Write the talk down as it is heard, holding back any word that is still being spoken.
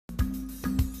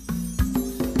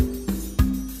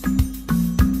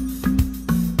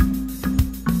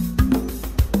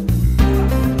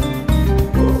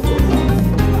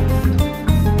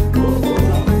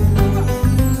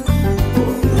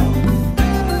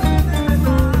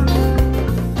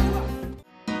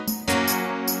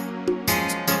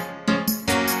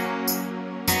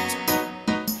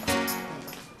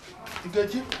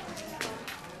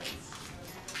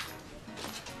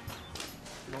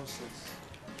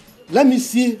Let me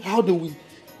see how they will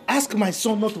ask my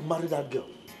son not to marry that girl.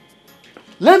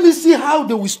 Let me see how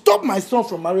they will stop my son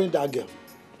from marrying that girl.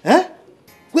 Eh?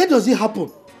 Where does it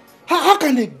happen? How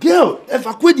can a girl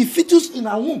evacuate the fetus in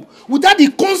her womb without the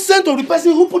consent of the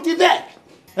person who put it there?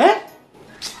 Eh?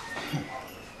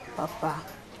 Papa,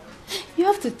 you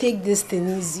have to take this thing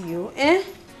easy, eh?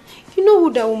 You know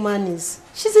who that woman is.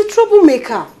 She's a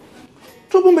troublemaker.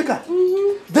 Troublemaker?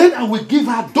 Then I will give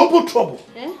her double trouble.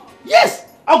 Eh? Yes,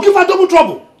 I'll give her double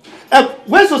trouble.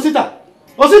 Where's Osita?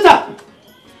 Osita!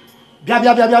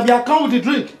 Bia, come with the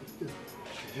drink.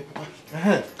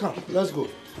 Come, let's go.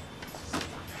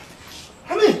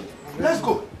 Let's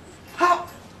go. How?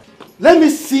 Let me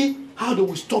see how they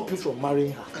will stop you from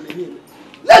marrying her.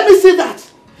 Let me see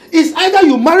that. It's either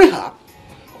you marry her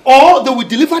or they will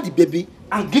deliver the baby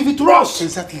and give it to us.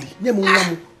 Exactly.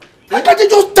 Why can't you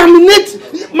just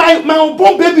terminate my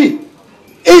unborn baby?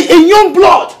 A young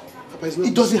blood. Papa,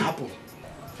 it doesn't happen.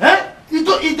 Eh?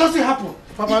 It doesn't happen.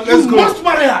 Papa, let's go. You must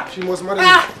marry her. She must marry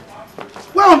her.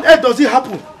 Where on earth does it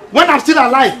happen? When I'm still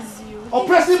alive?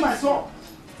 Oppressing my son.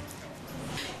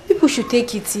 People should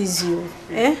take it easy,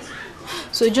 eh?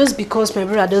 So just because my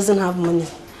brother doesn't have money,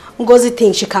 Ngozi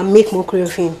thinks she can make mockery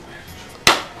of him.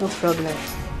 No problem.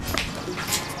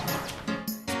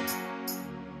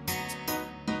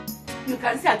 You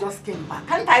can see I just came back.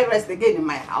 Can't I rest again in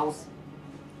my house?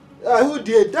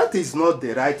 Dear, that is not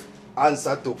the right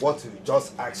answer to what we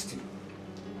just asked you.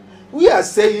 We are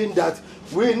saying that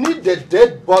we need the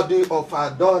dead body of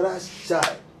our daughter's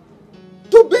child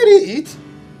to bury it.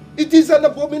 It is an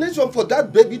abomination for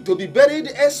that baby to be buried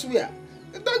elsewhere.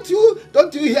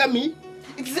 Don't you hear me?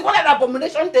 It is one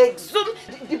abomination to exhume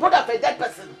the body of a dead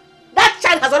person. That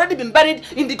child has already been buried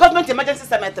in the government emergency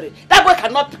cemetery. That boy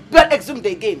cannot be exhumed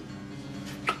again.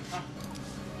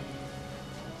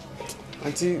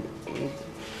 Auntie,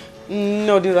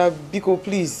 no, Biko,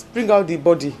 please bring out the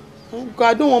body.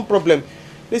 I don't want problem.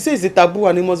 They say it's a taboo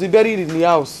and it must be buried in the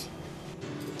house.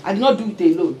 I did not do it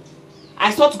alone.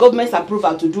 I sought government's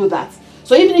approval to do that.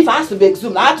 So even if I have to be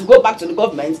exhumed, I have to go back to the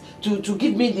government to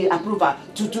give me the approval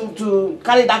to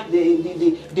carry that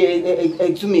the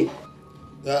exhuming.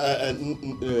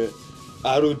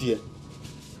 Arudia,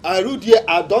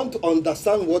 I don't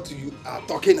understand what you are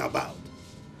talking about.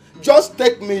 Just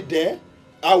take me there.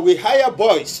 I will hire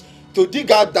boys to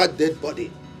dig out that dead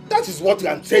body. That is what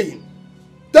I'm saying.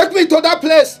 Take me to that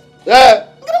place.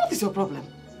 What is your problem?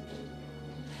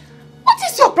 What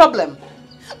is your problem?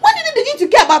 When did you begin to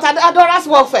care about Adora's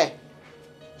welfare?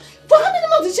 For how many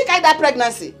months did she carry that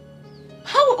pregnancy?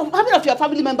 How many of your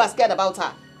family members cared about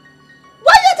her?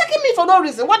 Why are you attacking me for no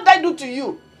reason? What did I do to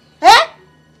you? Eh?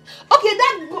 Okay,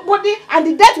 that body and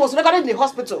the death was recorded in the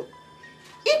hospital.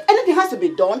 If anything has to be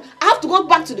done, I have to go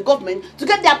back to the government to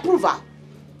get the approval.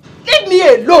 Leave me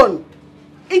alone.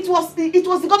 It was the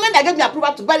government that gave me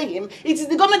approval to bury him. It is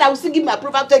the government that will still give me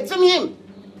approval to exhume him.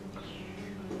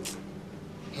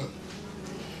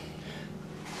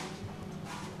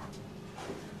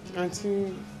 Auntie,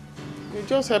 you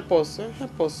just help us, so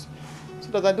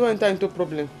that I don't enter into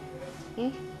problem.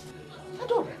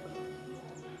 Adora.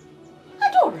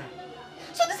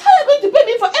 So this is how you're going to pay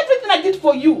me for everything I did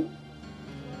for you?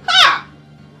 Ha!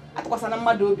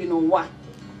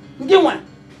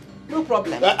 No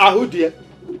problem.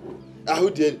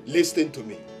 Ahudie, listen to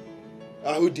me.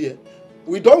 Ahudie,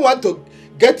 we don't want to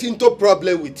get into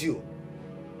problem with you.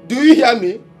 Do you hear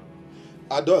me?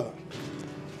 Adora.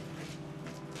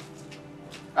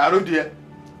 Arudie.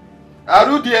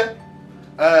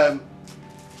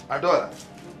 Adora.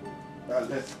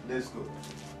 Let's go.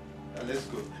 Let's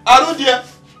go. Arudie,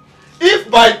 if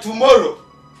by tomorrow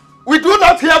we do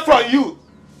not hear from you,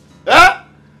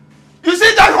 you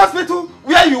see that hospital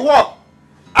where you work,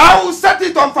 I will set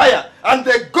it on fire and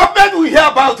the government will hear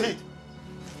about it.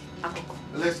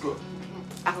 Let's go.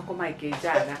 Okay.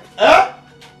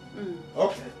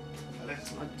 Let's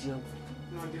go.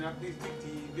 No, please take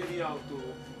the baby out.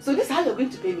 So this is how you're going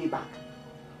to pay me back?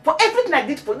 For everything I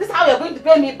did for this is how you're going to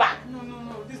pay me back? No.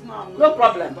 This is not. No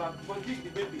problem. But take the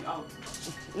baby out.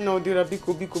 No, dear,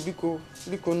 Biko,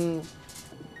 no.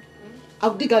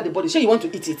 I'll dig out the body. Sure you want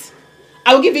to eat it?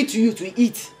 I will give it to you to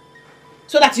eat.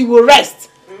 So that you will rest.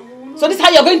 So this is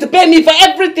how you're going to pay me for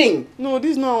everything? No,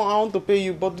 this is not how I want to pay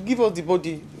you, but give us the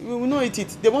body. We will not eat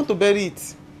it. They want to bury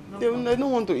it. They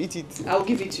don't want to eat it. I'll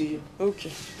give it to you. Okay,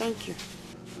 thank you.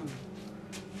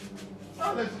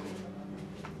 Mama,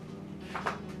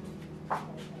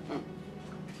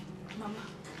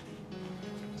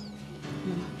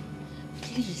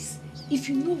 please, if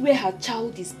you know where her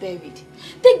child is buried,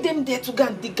 take them there to go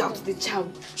and dig out the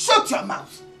child. Shut your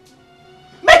mouth.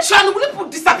 Make sure people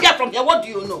disappear from here. What do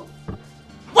you know?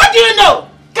 What do you know?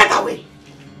 Get away.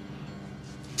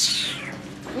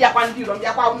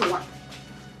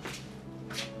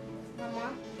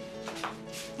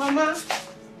 Mama.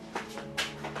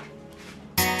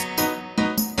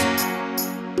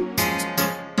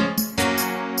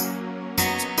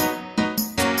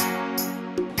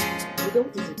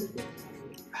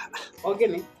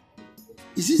 Okay.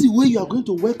 Is this the way you are going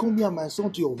to welcome me and my son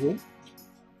to your home?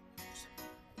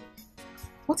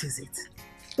 What is it?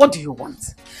 What do you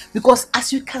want? Because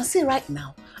as you can see right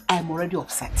now, I am already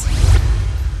upset.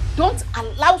 Don't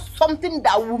allow something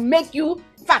that will make you,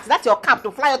 in fact, that's your cap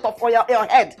to fly out of your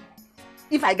head.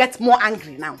 If I get more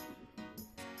angry now.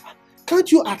 Can't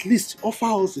you at least offer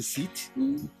us a seat?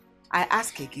 I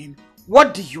ask again,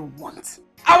 what do you want?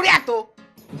 Auriato!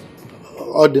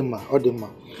 Odema.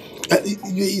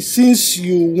 Since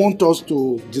you want us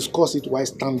to discuss it while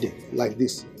standing like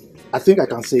this, I think I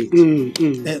can say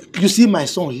it. You see my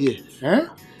son here.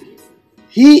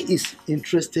 He is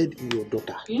interested in your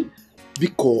daughter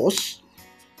because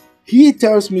he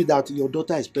tells me that your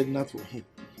daughter is pregnant for him.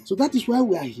 So that is why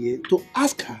we are here to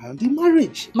ask her hand in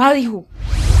marriage. Marry who?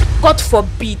 God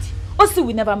forbid. Also,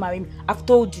 we never marry him. I've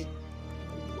told you.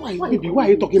 Why are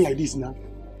you talking like this now?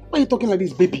 Why are you talking like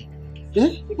this, baby?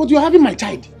 But you're having my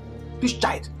child. Which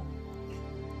child?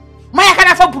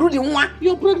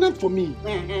 You're pregnant for me.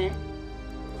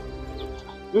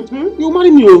 You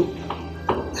marry me, oh?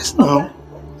 Yes, no.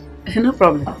 No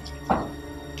problem.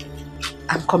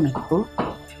 I'm coming. Oh?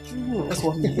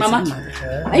 Mama,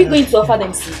 are you going to offer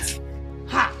them seats?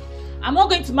 Ha! I'm not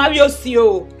going to marry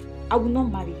Osio. I will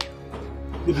not marry you.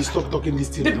 Baby, stop talking this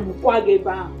thing. Baby, where's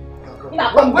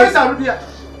Arudia?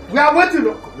 We are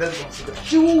waiting. Let's go.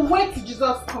 She will wait till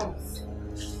Jesus comes.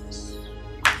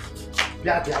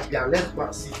 Yeah, let's go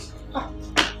and sit.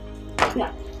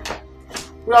 Yeah.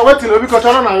 We are waiting because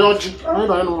I don't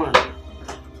know.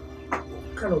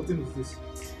 What kind of thing is this?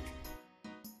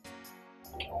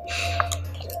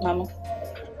 Mama,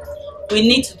 we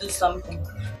need to do something.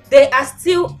 They are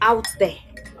still out there.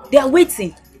 They are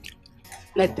waiting.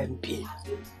 Let them be.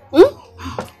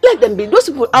 Let them be. Those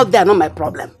people out there are not my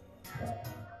problem.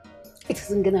 It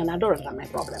isn't Gina and Adora that are my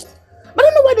problem. But I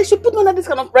don't know why they should put me under this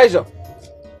kind of pressure.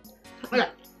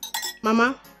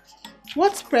 Mama,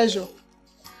 what pressure?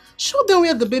 Show them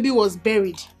where the baby was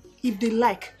buried. If they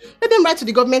like, let them write to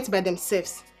the government by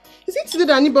themselves. Is it today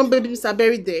that newborn babies are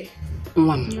buried there?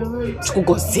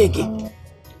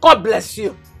 God bless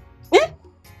you.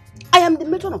 I am the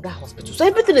matron of that hospital, so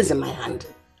everything is in my hand.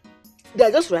 They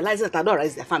are just realizing that Adora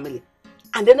is their family.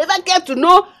 And they never get to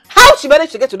know how she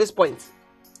managed to get to this point.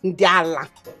 Ndiala.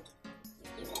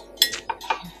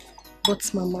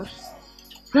 But Mama,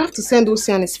 we have to send Osi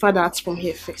and his father out from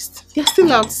here first. They're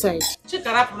still outside.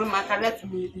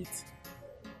 Let me eat.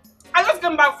 I just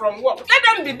came back from work. Let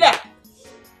them be there.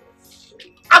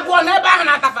 I go never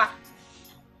Hanatafa.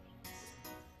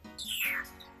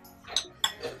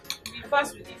 Be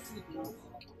fast with the food now.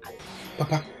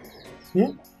 Papa,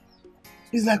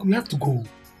 it's like we have to go.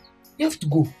 You have to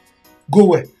go. Go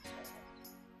where?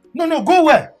 No, go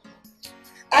where?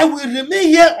 I will remain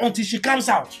here until she comes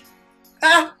out.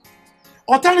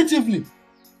 Alternatively,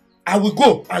 I will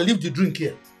go and leave the drink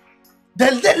here.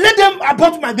 Then let them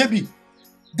abort my baby.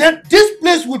 Then this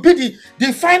place will be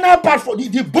the final part for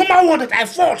the bomber one that I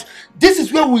fought. This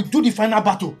is where we do the final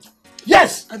battle.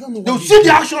 Yes, I don't know. They'll see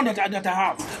the action that I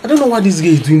have. I don't know why this guy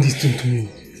is doing this thing to me.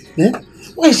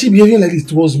 Why is she behaving like this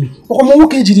towards me?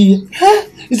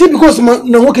 Is it because let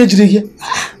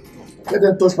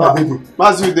them touch my baby.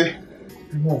 Mazude.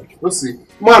 Let's see.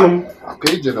 Man,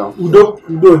 okay, General. Udo.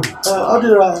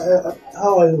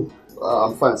 How are you?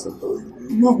 I'm fine, sir.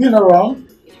 You've been around?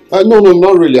 No,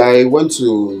 not really. I went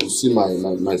to see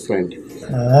my friend.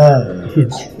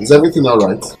 Is everything all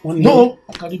right? No.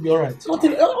 Can it be all right?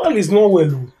 All is not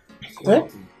well.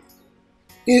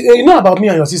 You know about me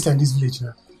and your sister in this village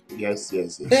now? Yes.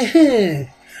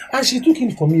 And she took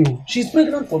him for me. She's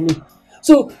pregnant for me.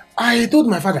 So I told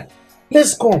my father,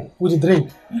 let's come with the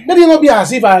drink. Let it not be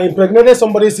as if I impregnated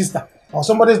somebody's sister or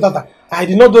somebody's daughter. I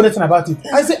did not do anything about it.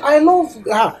 I said, I love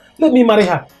her. Let me marry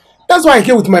her. That's why I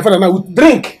came with my father now with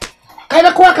drink.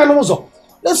 Let's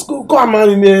go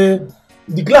and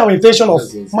declare our intention of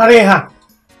marrying her.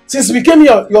 Since we came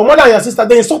here, your mother and your sister,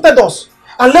 they insulted us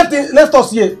and left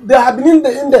us here. They have been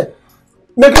in there,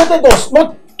 neglected us,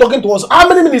 not talking to us. How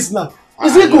many minutes now?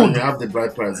 Is it good? We have the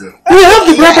bride price here. We have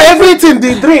the bride price, everything,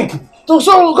 the drink. So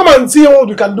come and see what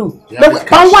we can do.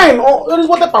 Pan wine, there is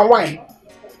water pan wine.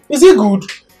 Is it good?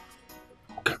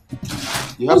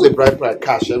 You have the bride price,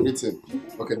 cash, everything.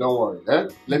 Okay, don't worry.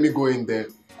 Let me go in there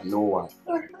I know why.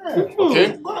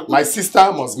 Okay? My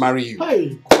sister must marry you.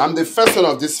 Hey. I'm the first one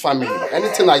of this family.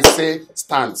 Anything I say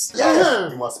stands. Yeah.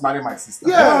 You must marry my sister.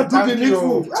 Yeah, do the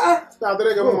needful. Now we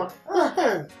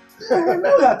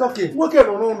are talking. Okay,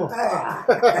 no.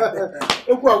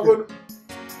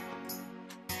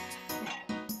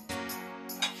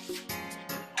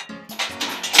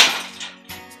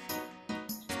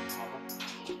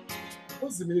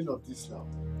 What's the meaning of this now?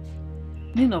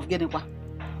 Meaning of getting what?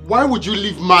 Why would you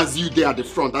leave Mazu there at the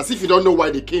front as if you don't know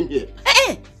why they came here?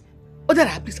 Hey!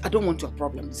 Odera, please, I don't want your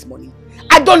problem this morning.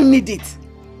 I don't need it.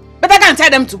 But I can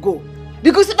tell them to go.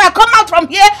 Because if I come out from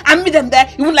here and meet them there,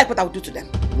 you won't like what I will do to them.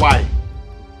 Why?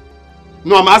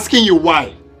 No, I'm asking you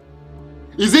why.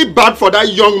 Is it bad for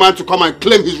that young man to come and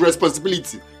claim his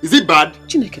responsibility? Is it bad?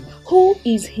 Chineke, who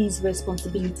is his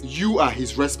responsibility? You are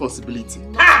his responsibility.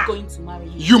 I'm not going to marry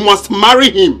him. You must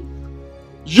marry him.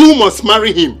 You must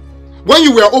marry him. When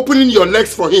you were opening your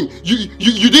legs for him, you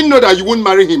didn't know that you wouldn't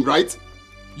marry him, right?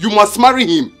 You must marry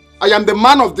him. I am the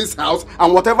man of this house,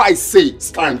 and whatever I say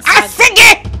stands.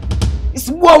 Asige! It's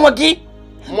Mwonwagi.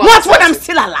 Not when I'm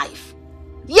still alive.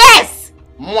 Yes!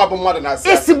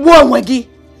 It's Mwonwagi.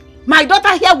 My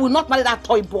daughter here will not marry that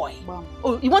toy boy. Wow.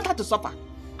 Oh, you want her to suffer?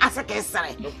 Asige,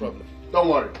 sorry. No problem. Don't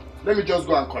worry. Let me just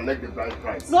go and collect the bride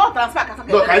price. No transfer.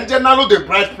 Look, I know the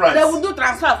bride price. They will do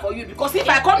transfer for you because if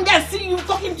I come there and see you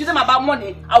talking to them about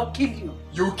money, I will kill you.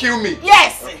 You will kill me?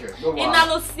 Yes. Okay,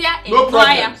 no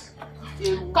problem.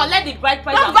 Collect the bride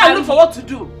price. Don't go and look for what to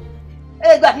do.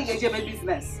 Hey, go and get your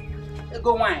business. Hey,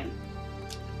 go wine.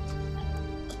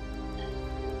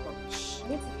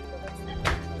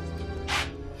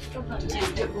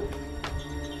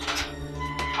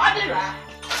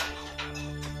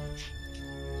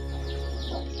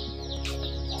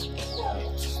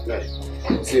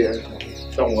 See,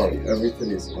 don't worry,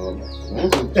 everything is normal.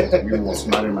 You must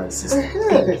marry my sister.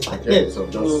 Okay, so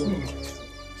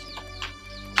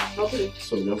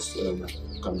just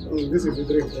come down. This is the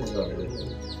drink.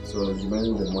 So you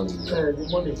mean the money? The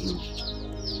money.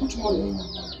 Which money?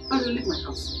 I will leave my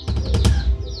house.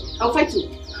 I'll fight you.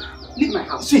 Leave my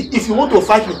house. See, if you want to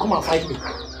fight me, come and fight me.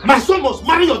 My son must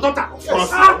marry your daughter. Of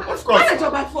course. Of course. Marriage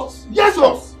or by force? Yes, sir.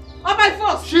 Or by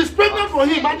force? She's pregnant for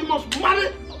him and he must marry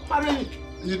him.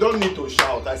 You don't need to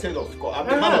shout. I said of course. I'm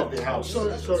the man of the house.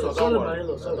 Sorry, don't worry.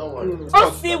 Don't worry.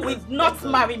 Osi will not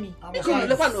marry me.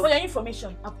 For your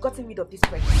information, I've gotten rid of this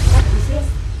pregnancy.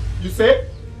 You say?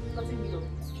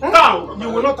 No, you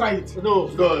will not try it. No.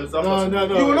 No.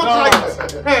 You will not try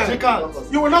it. She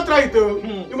can't. You will not try it.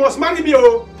 You must marry me. You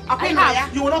will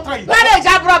not try it. Marriage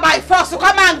abroad by force. So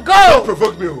come and go. Don't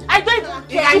provoke me. I don't even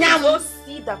care if you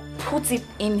see that put it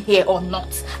in here or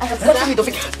not. I have gotten rid of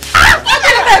it. Leave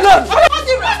me alone.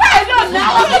 Leave me alone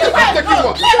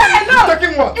now.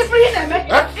 Taking what? If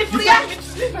we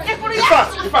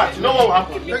In fact, you know what will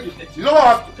happen? You know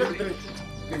what will happen?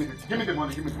 Give me the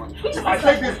money. If I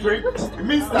take this drink, it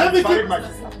means that I'm married my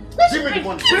sister. Give me the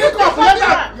money.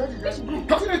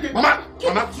 Mama,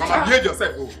 behave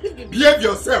yourself. Behave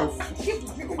yourself.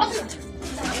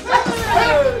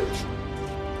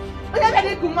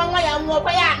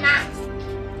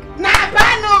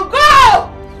 Go!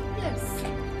 Yes.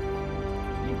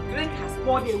 The drink has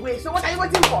poured away, so what are you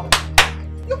waiting for?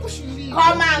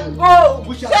 Come and go!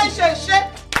 Shake.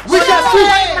 We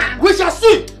shall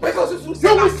see. Because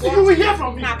you will hear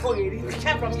from me.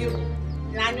 Hear from you.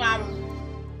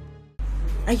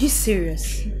 Are you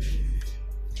serious?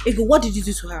 Ego, what did you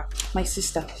do to her? My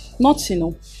sister.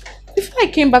 Nothing. Before I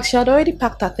came back, she had already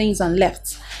packed her things and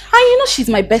left. And she's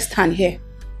my best hand here.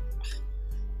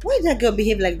 Why did that girl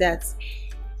behave like that?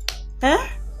 Huh?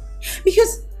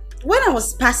 Because when I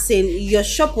was passing, your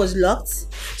shop was locked.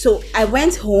 So I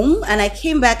went home and I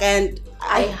came back and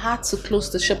I had to close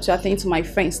the shop to attend to my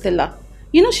friend Stella.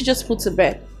 She just put to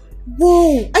bed.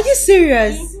 Whoa, are you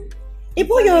serious? A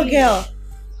boy or a girl?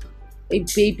 A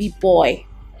baby boy.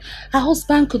 Her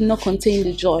husband could not contain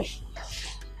the joy.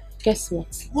 Guess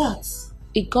what? What?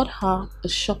 It got her a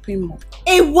shopping mall.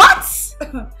 A what?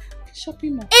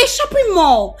 Shopping mall. A shopping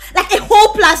mall? Like a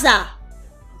whole plaza?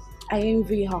 I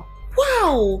envy her.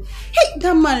 Wow! Hey,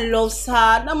 that man loves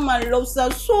her. That man loves her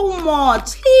so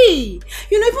much. Hey!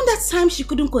 Even that time she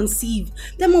couldn't conceive,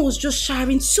 that man was just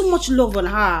showering so much love on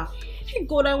her. Hey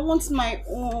God, I want my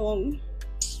own.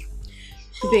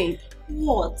 Babe.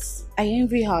 What? I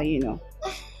envy her, Who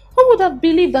would have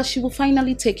believed that she would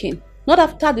finally take him? Not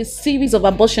after the series of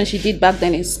abortions she did back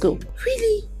then in school.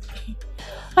 Really?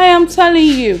 I am telling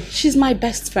you, she's my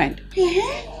best friend.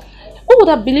 Who would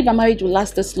have believed a marriage will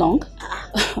last this long?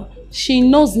 She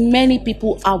knows many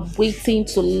people are waiting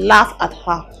to laugh at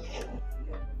her.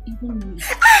 Even me.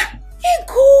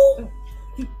 Ego!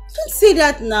 Don't say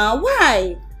that now.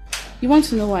 Why? You want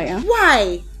to know why, huh?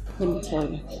 Why? Let me tell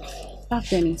you. Back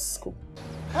then in school.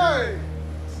 Hey!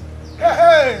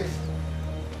 Hey!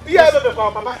 Yeah,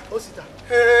 Mama. See, don't put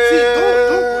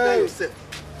that yourself.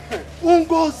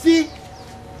 Ngozi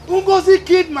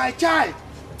killed my child.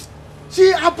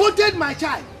 She aborted my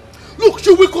child. Look,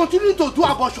 she will continue to do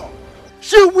abortion.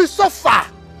 She will suffer.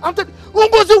 I'm telling you,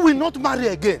 Ngozi will not marry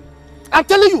again. I'm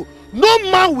telling you, no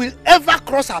man will ever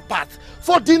cross her path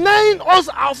for denying us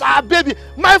of our baby.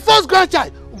 My first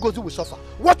grandchild, Ngozi will suffer.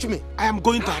 Watch me. I am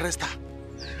going to arrest her.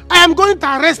 I am going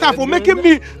to arrest her for making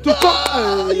me to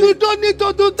come. You don't need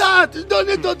to do that. You don't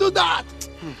need to do that.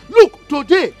 Look,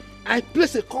 today, I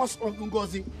place a curse on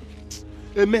Ngozi.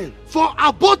 Amen. For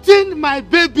aborting my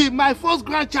baby, my first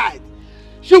grandchild.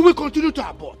 She will continue to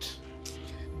abort.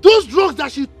 Those drugs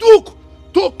that she took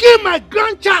to kill my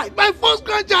grandchild, my first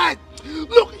grandchild.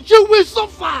 Look, she will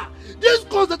suffer. This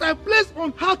curse that I placed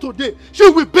on her today, she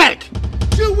will beg.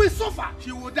 She will suffer.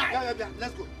 She will die. Yeah,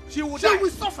 let's go. She will die. She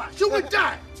will suffer. She will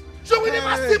die. She will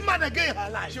never see man again in her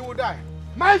life. She will die.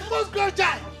 My first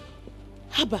grandchild.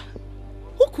 Haba,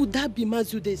 who could that be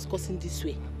Mazude is cursing this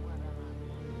way?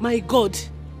 My God.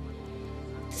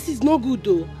 This is not good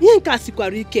though.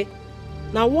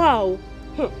 Now wow.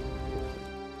 Oh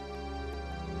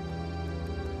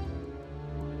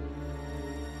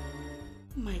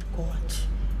my God.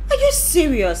 Are you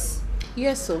serious?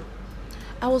 Yes, sir.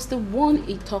 I was the one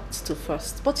he talked to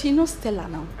first. But you know Stella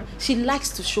now. She likes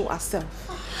to show herself.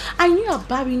 I knew her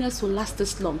barrenness would last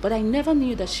this long, but I never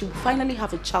knew that she would finally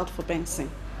have a child for Benson.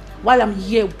 While I'm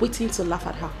here waiting to laugh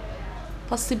at her.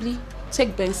 Possibly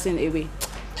take Benson away.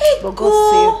 But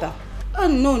God saved her. Oh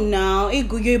no now,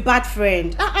 Ego, you're a bad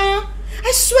friend. I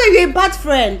swear you're a bad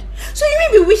friend. So you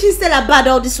may be wishing Stella bad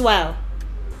all this while?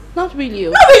 Not really.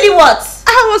 Not really what?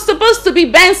 I was supposed to be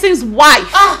Benson's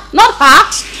wife, not her.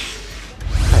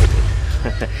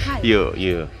 Hi.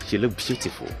 You look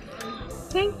beautiful.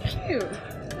 Thank you.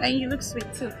 And you look sweet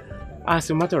too. As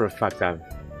a matter of fact, I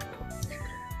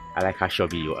like how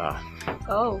chubby you are.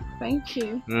 Oh, thank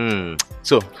you.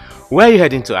 So, where are you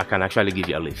heading to? I can actually give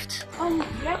you a lift. We're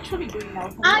actually going now.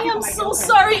 I am so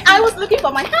sorry. I was looking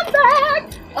for my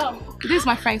handbag. This is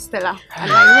my friend Stella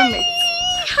and my roommate.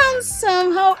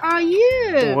 Handsome, how are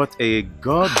you? What a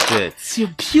goddess.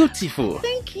 You're beautiful.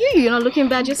 Thank you. You're not looking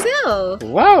bad yourself.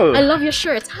 Wow. I love your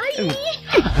shirt. Hi.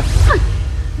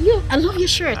 I love your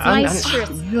shirt. Nice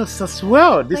shirt. Yes, as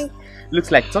well. This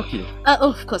looks like turkey.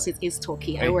 Of course it is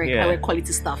turkey. I wear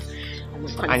quality stuff.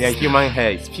 And your human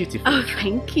hair is beautiful. Oh,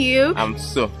 thank you.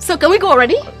 So can we go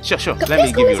already? Sure. Let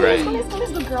me give you a ride.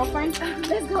 Let's go, girlfriend.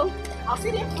 Let's go. I'll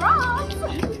sit in front.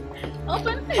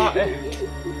 Open.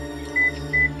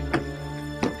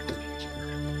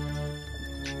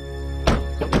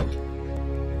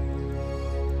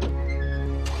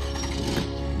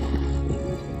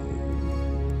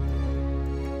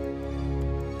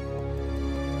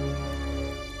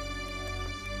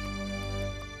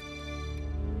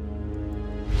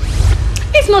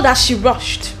 It's not that she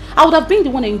rushed. I would have been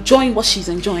the one enjoying what she's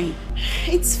enjoying.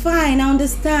 It's fine, I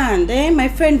understand. My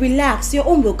friend, relax. Your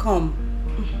own will come.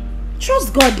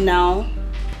 Trust God now.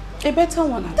 A better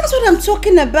one. That's what I'm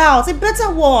talking about. A better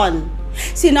one.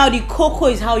 See, now the cocoa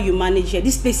is how you manage it.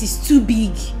 This place is too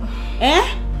big.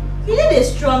 You need a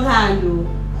strong hand, though.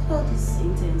 All this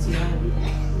intense you have.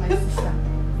 My sister.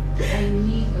 I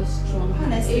need a strong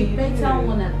hand. Honestly, a better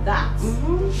one at that.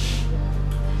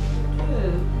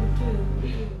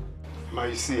 Ma,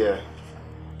 you see,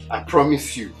 I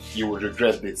promise you, you will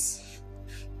regret this.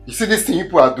 You see this thing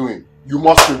people are doing, you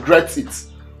must regret it.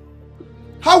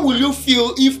 How will you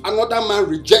feel if another man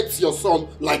rejects your son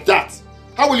like that?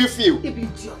 How will you feel? You be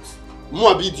idiot.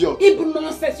 More be idiot. Even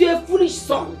nonsense, you're a foolish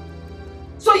son.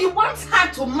 So you want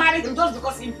her to marry him just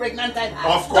because he impregnated her?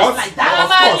 Of course. Just like that.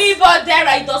 Mama, leave her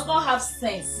there. He does not have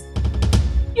sense.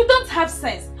 You don't have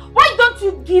sense. Why don't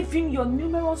you give him your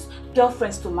numerous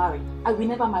girlfriends to marry? I will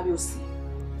never marry Osi.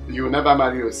 You will never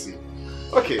marry Osi.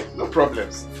 Okay, no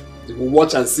problems. We'll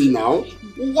watch and see now.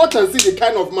 We'll watch and see the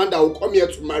kind of man that will come here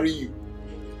to marry you.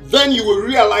 Then you will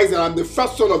realize that I'm the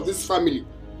first son of this family.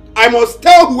 I must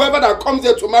tell whoever that comes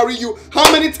here to marry you how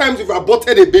many times you've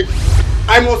aborted a baby.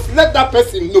 I must let that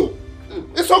person know.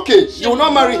 It's okay, you will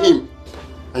not marry him.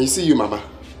 And you see you, Mama,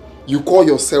 you call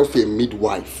yourself a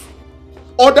midwife.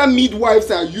 Other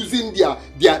midwives are using their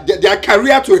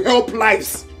career to help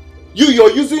lives.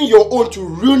 You're using your own to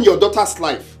ruin your daughter's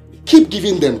life. Keep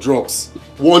giving them drugs.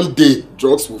 One day,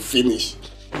 drugs will finish.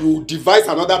 You devise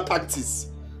another tactics.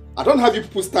 I don't have you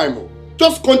people's time.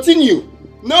 Just continue.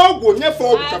 No, go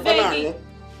never. I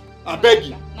beg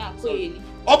you.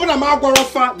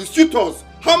 The suitors.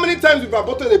 How many times we've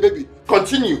aborted a baby?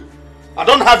 Continue. I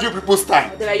don't have you people's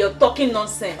time. Odera, you're talking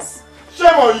nonsense.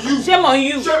 Shame on you. Shame on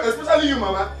you. Shame, especially you,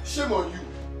 Mama. Shame on you.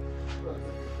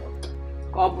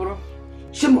 Kobro.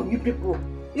 Shame on you people.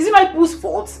 Is it my people's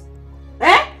fault?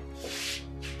 Eh?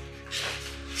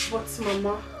 But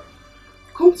Mama,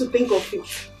 come to think of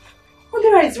it,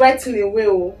 Odera is right in a way,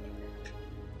 oh.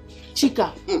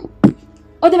 Chika,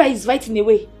 Odera is right in a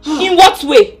way. In what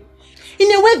way?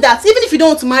 In a way that even if you don't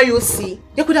want to marry OC,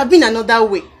 there could have been another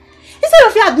way. Instead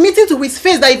of you admitting to his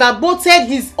face that you've aborted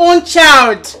his own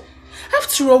child.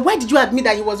 After all, why did you admit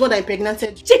that he was one that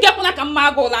impregnated you? Chika,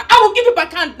 I will give you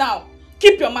back hand now.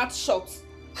 Keep your mouth shut.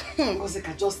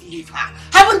 Oseka, just leave her.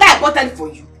 Haven't I aborted for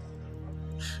you?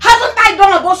 Haven't I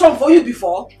done abortion for you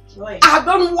before? Right. I have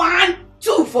done 1,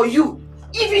 2 for you.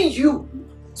 Even you.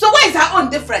 So why is her own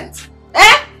different?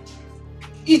 Eh?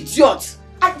 Idiot.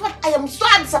 I am so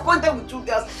disappointed with you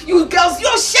girls. You girls,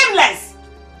 you're shameless.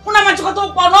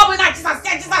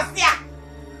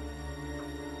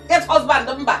 Get husband,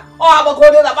 number. Oh, I will go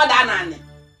to the banana.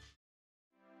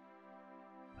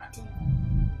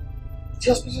 The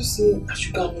hospital say I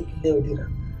should go make Odera.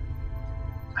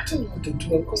 I don't know what to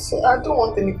do because I don't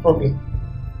want any problem.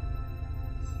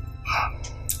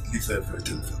 Leave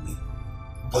everything for me.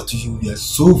 But you were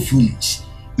so foolish.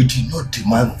 You did not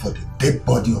demand for the dead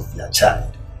body of your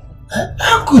child.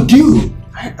 How could you?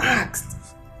 I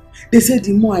asked. They said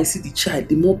the more I see the child,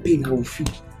 the more pain I will feel.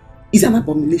 It's an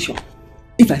abomination.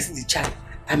 If I see the child,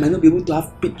 I might not be able to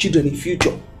have children in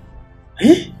future.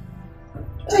 Eh?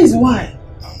 That is why.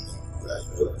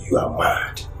 You are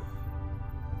mad.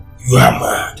 You are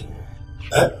mad.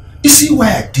 You see why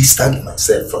I distanced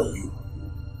myself from you?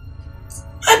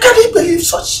 I can't believe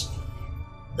such.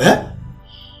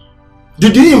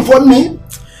 Did you inform me?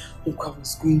 Look, I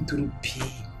was going through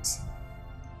pain.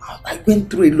 I went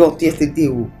through a lot yesterday.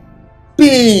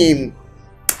 Pain.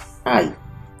 Aye.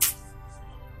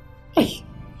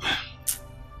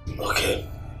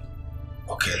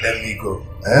 Okay, let me go.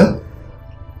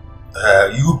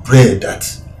 You pray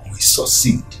that we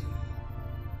succeed.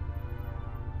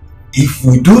 If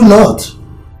we do not,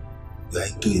 we are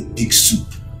into a big soup,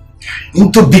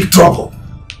 into big trouble.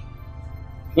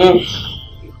 I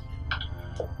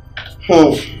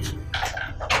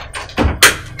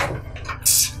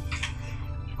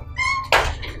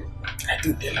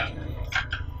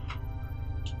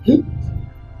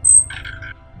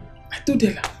told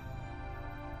Ella,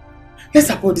 let's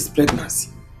abort this pregnancy.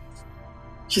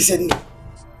 She said no.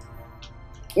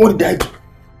 What did I do?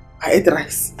 I ate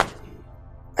rice.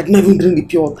 I didn't even drink the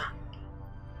pure water.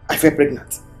 I fell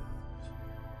pregnant.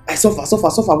 I suffer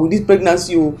with this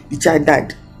pregnancy. The child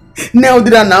died. Now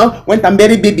Odera now went and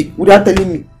bury baby without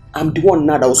telling me. I'm the one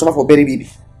now that will suffer for bury baby.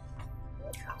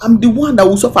 I'm the one that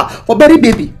will suffer for bury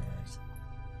baby.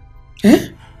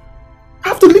 I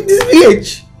have to leave this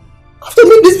village.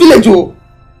 Oh.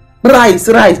 Rice,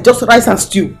 just rice and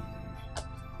stew.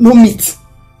 No meat.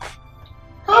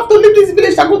 I have to leave this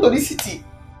village and go to the city.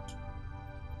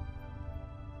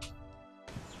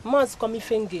 Man's coming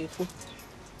finger.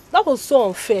 That was so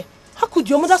unfair. How could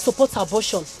your mother support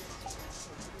abortion?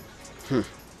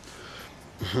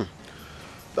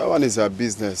 That one is her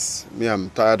business. Me, I'm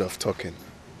tired of talking.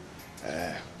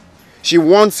 She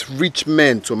wants rich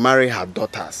men to marry her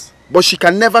daughters, but she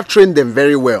can never train them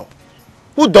very well.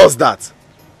 Who does that?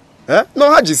 No,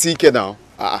 Hajisike now.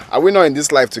 Are we not in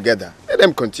this life together? Let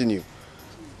them continue.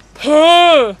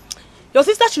 Your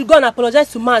sister should go and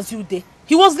apologize to Mazude.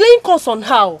 He was laying curse on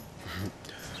her.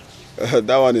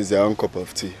 That one is their own cup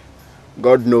of tea.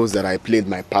 God knows that I played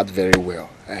my part very well.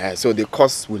 So the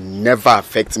curse will never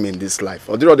affect me in this life.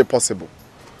 Or do all the possible.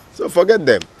 So forget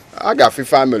them. I got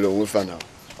family with her now.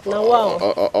 Now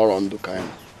wow. Or on the kind.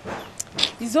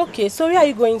 It's okay. So where are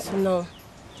you going to now?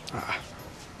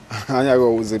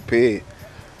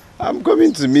 I'm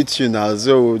coming to meet you now,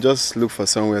 so we'll just look for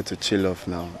somewhere to chill off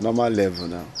now. Normal level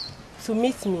now. To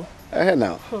meet me?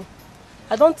 Now.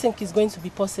 I don't think it's going to be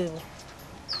possible.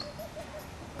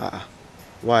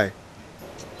 Why?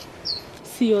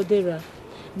 See, Odera,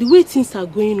 the way things are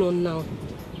going on now,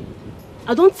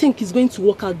 I don't think it's going to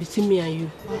work out between me and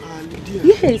you.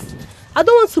 Yes. I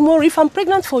don't want tomorrow, if I'm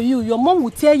pregnant for you, your mom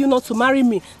will tell you not to marry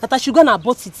me, that I should go and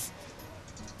abort it.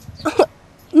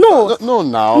 No. No.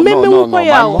 My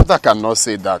mother cannot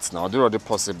say that now. Do all the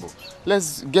possible.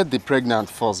 Let's get the pregnant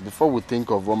first before we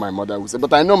think of what my mother will say.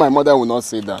 But I know my mother will not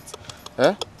say that.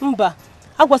 Mba,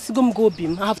 I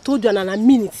have told you and I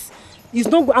mean it. It's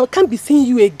not. I can't be seeing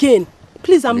you again.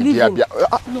 Please, I'm leaving. No,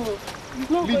 it's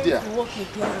not going to work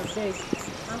again.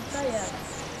 I'm tired.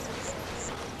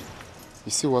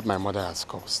 You see what my mother has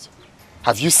caused?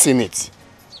 Have you seen it?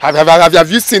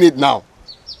 Have you seen it now?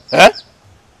 Eh?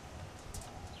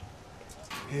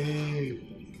 Hey.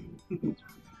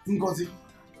 Ngozi.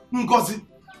 Ngozi.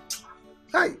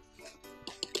 Hi.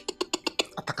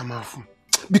 Atakamafu.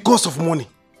 Because of money.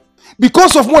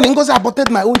 Because of money, Ngozi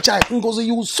aborted my own child. Ngozi,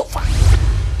 you will suffer.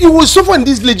 You will suffer in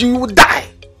this village. You will die.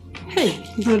 Hey,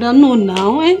 brother, no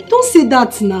now. Eh? Don't say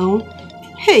that now.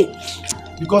 Hey.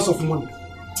 Because of money.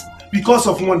 Because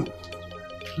of money.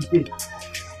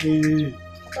 Hey.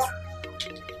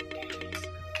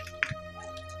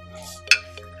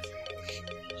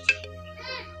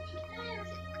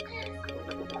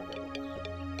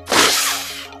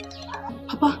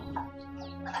 Papa.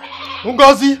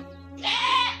 Ngozi,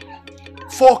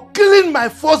 for killing my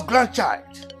first grandchild,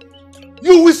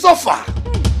 you will suffer.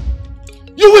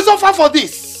 You will suffer for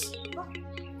this.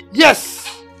 Yes.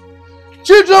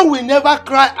 Children will never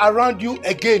cry around you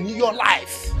again in your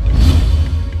life.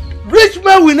 Rich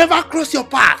men will never cross your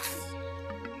path.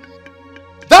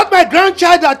 That my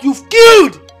grandchild that you've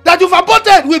killed, that you've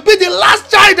aborted, will be the last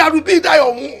child that will be in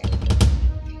your womb.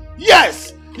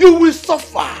 Yes, you will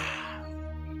suffer.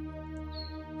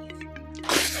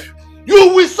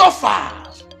 You will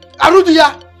suffer.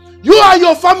 Arudia, you and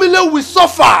your family will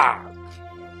suffer.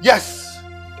 Yes.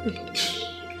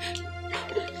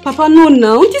 Papa, no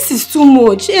now. This is too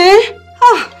much, eh?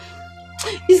 Ah,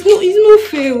 it's not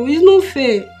fair. It's not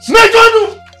fair.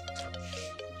 Smejonu!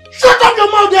 Shut up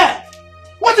your mouth there!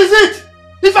 What is it?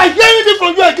 If I hear anything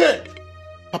from you again.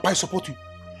 Papa, I support you.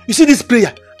 You see this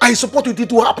prayer? I support you.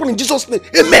 It will happen in Jesus' name.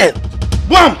 Amen.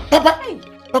 Bam!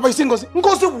 Papa, you see Ngozi?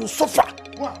 Ngozi will suffer.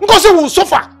 Ngozi will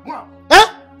suffer. Eh?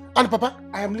 And Papa,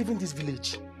 I am leaving this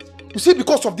village. You see,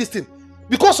 because of this thing,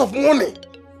 because of money,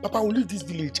 Papa, I will leave this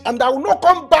village and I will not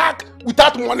come back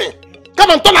without money. Come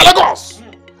and turn a Lagos.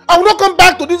 I will not come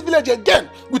back to this village again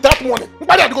without money.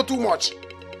 Why did I go too much?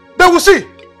 They will see.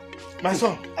 My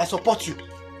son, I support you.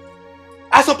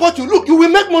 I support you. Look, you will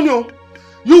make money. Oh.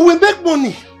 You will make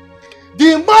money.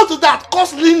 The amount that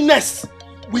costs leanness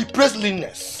will praise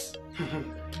leanness.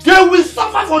 They will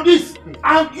suffer for this.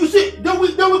 And you see, they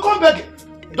will come back.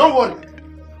 Don't worry.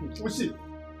 We'll see.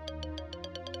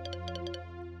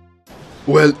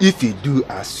 Well, if you do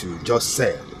as you just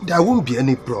said, there won't be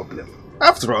any problem.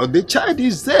 After all, the child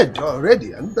is dead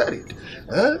already and buried.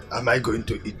 Am I going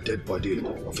to eat dead body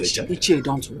of a child? Ichie,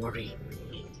 don't worry.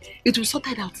 It will sort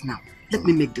it out now. Let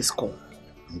me make this call.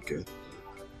 Okay.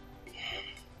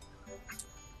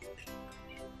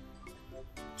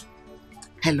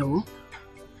 Hello?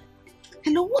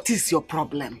 Hello, what is your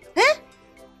problem? Eh?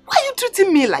 Why are you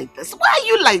treating me like this? Why are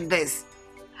you like this?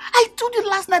 I told you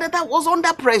last night that I was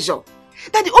under pressure.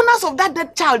 That the owners of that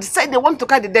dead child said they want to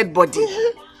carry the dead body.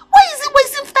 Why is it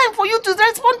wasting time for you to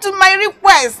respond to my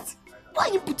request? Why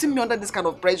are you putting me under this kind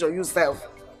of pressure yourself?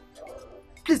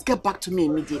 Please get back to me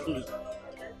immediately.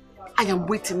 I am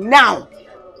waiting now.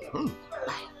 Bye.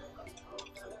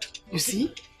 You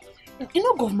see? You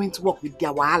know government work with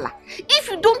their wahala. If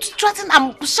you don't threaten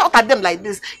and shout at them like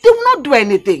this, they will not do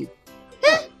anything.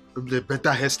 Eh? They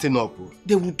better hasten up.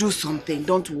 They will do something,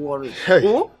 don't worry. Hey.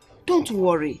 Oh? Don't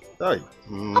worry. Hey.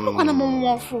 I'm not gonna I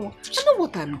know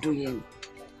what I'm doing.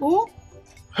 Oh?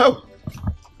 How?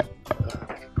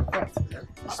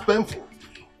 It's painful.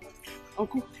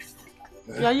 Uncle,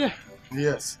 yeah, yeah.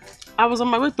 Yes. I was on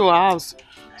my way to our house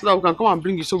so that we can come and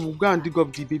bring you so we'll go and dig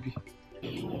up the baby.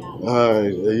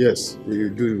 Yes, you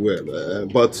do well.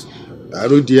 But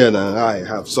Arudian and I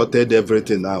have sorted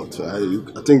everything out. I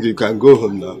think you can go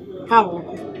home now. How?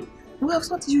 We have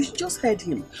sorted, you just heard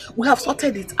him. We have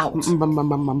sorted it out.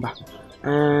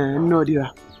 No,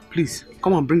 dear. Please,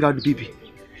 come and bring out the baby.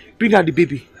 Bring out the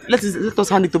baby. Let us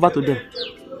hand it over to them.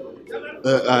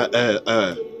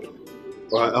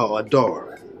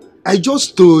 Adore, I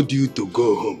just told you to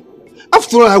go home.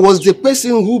 After all, I was the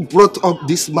person who brought up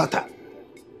this matter.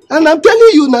 And I'm telling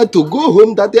you now to go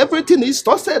home that everything is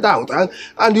sorted out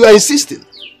and you are insisting.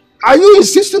 Are you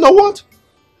insisting or what?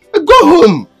 Go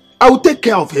home. I will take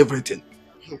care of everything.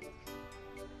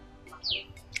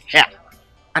 Here,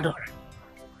 Adore.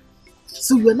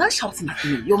 So you're not shouting at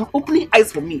me. You're opening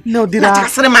eyes for me. No, Dira.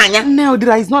 No,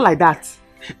 Dira, it's not like that.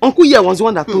 Uncle here was the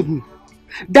one that told me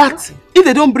that if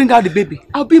they don't bring out the baby,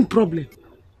 I'll be in problem.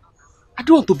 I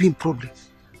don't want to be in problem.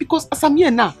 Because as I'm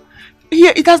here now,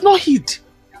 here it has not hid.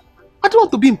 I don't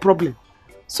want to be in problem.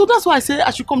 So that's why I say I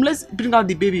should come, let's bring out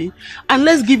the baby and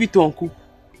let's give it to Uncle.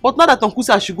 But now that Uncle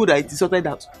said I should go, that it is sorted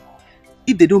out.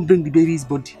 If they don't bring the baby's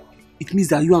body, it means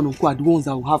that you and Uncle are the ones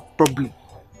that will have problem.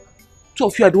 Two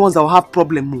of you are the ones that will have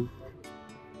problem.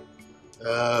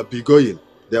 Be going.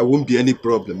 There won't be any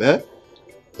problem, eh?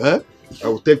 I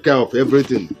will take care of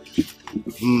everything.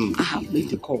 I have made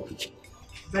the call.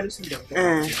 Very soon they'll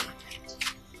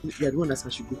the one that I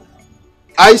should go.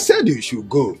 I said you should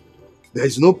go. There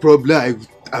is no problem.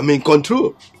 I'm in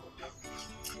control.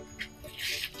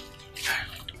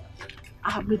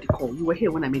 I have made the call. You were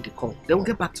here when I made the call. They will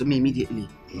get back to me immediately.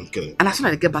 Okay. And as soon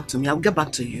as they get back to me, I will get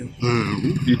back to you.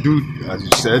 If you do as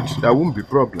you said, there won't be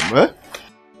problem, eh?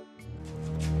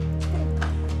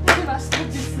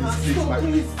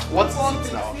 What's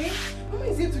it now? Mama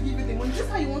is here to give you the money. This is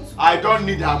how you want to. I don't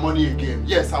need her money again.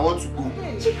 Yes, I want to go.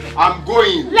 I'm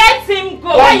going. Let him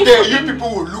go. One day you people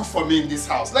will look for me in this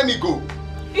house. Let me go.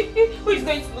 Who is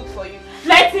going to look for you?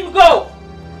 Let him go.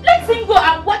 Let him go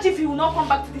and watch if he will not come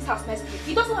back to this house next week.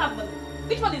 He doesn't have money.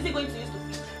 Which one is he going to use to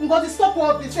feed? But stop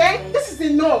all this, eh? This is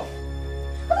enough.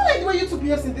 I don't like the way you two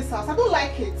behave in this house. I don't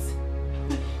like it.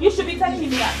 You should be telling him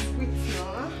that. Wait,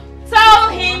 no. Tell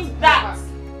him that.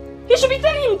 He should be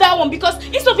telling him that one because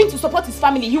instead of him to support his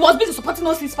family, he was busy supporting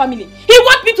us his family. He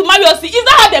wants me to marry us. Is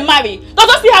that how they marry?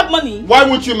 Does he have money? Why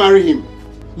won't you marry him?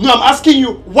 No, I'm asking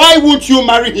you, why won't you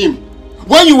marry him?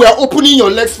 When you were opening your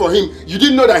legs for him, you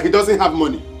didn't know that he doesn't have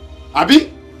money.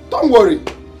 Abi, don't worry.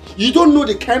 You don't know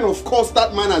the kind of curse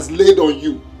that man has laid on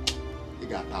you.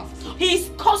 His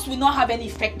curse will not have any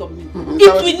effect on me.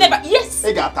 It will never. Yes.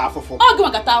 Ogi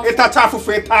wagata. Eta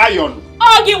chafufu etayon.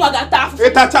 Ogi wagata.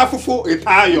 Eta chafufu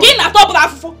etayon. Gina tobra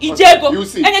fufu. Ijego. You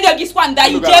see. Any of this one that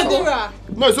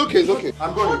Ijego. No, it's okay. It's okay.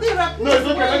 I'm going. No, it's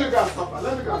okay. Let me go and stop her.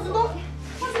 Let me go and stop her.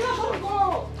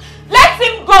 Let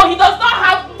him go. He does not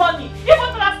have money.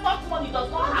 Even transport money he does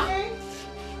not have.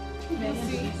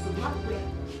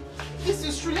 This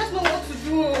is true. Let's know what to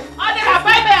do. Adela,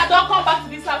 bye-bye and don't come back to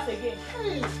this house again.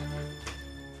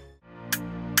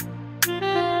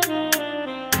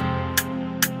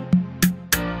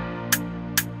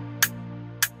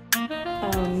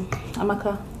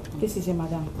 Amaka, this is your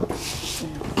madam.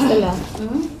 Stella,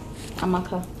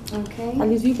 Amaka. Okay. At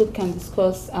least you both can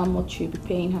discuss how much you'll be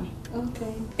paying her.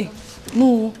 Okay. Hey,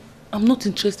 no, I'm not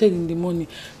interested in the money.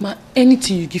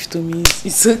 Anything you give to me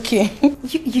is okay.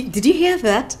 Did you hear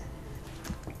that?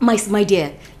 My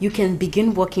dear, you can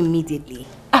begin work immediately.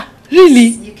 Ah, really?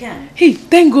 Yes, you can. Hey,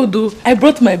 thank God though. I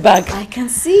brought my bag. I can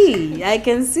see.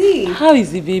 How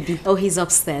is the baby? Oh, he's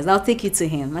upstairs. I'll take you to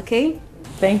him, okay?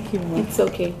 Thank you, Ma. It's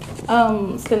okay.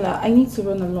 Stella, I need to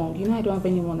run along. You know I don't have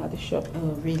anyone at the shop.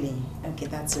 Oh, really? Okay,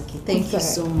 that's okay. Thank you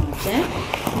so much, eh?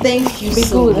 Thank you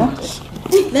so good, much.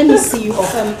 Huh? Let me see you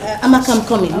off. Amaka, I'm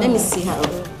coming. Let me see how.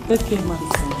 Okay, Ma.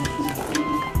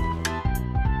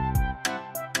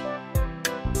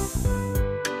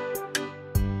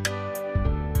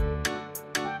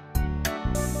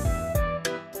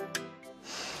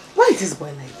 Why is this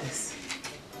boy like this?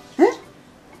 Eh?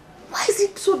 Why is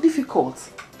it so difficult?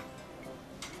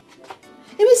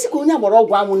 Why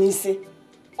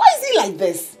is he like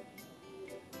this?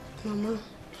 Mama,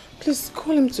 please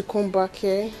call him to come back,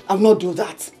 eh? I will not do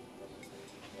that.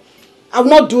 I will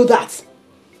not do that.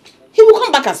 He will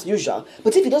come back as usual.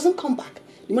 But if he doesn't come back,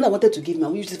 the money I wanted to give him, I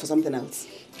will use it for something else.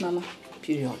 Mama.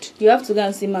 Period. You have to go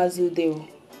and see Mazude.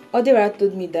 Odera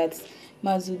told me that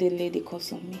Mazude laid a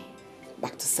curse on me.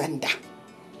 Back to sender.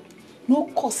 No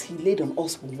curse he laid on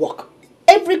us will work.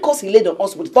 Every curse he laid on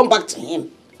us will come back to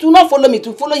him. Do not follow me,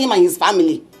 to follow him and his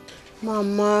family.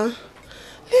 Mama,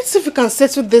 let's see if we can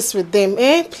settle this with them,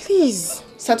 eh? Please.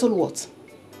 Settle what?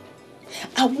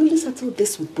 I will only settle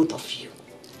this with both of you.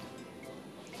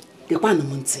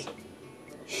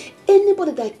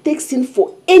 Anybody that takes in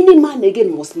for any man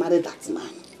again must marry that man.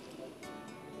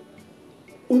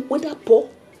 Whether poor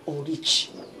or rich.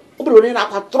 I don't know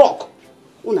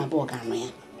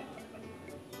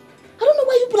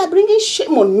why you people are bringing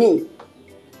shame on me.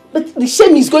 But the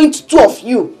shame is going to two of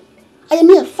you. I am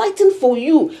here fighting for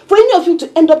you. For any of you to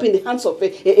end up in the hands of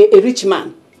a rich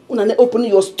man.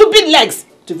 Opening your stupid legs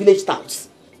to village towns.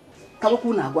 I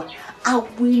will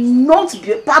not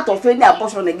be a part of any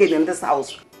abortion again in this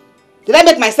house. Did I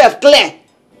make myself clear?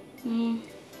 Mama,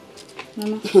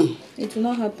 it will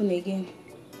not happen again.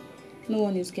 No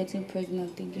one is getting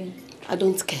pregnant again. I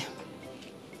don't care.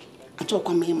 I talk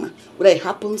about whether it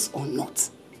happens or not.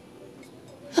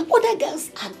 Other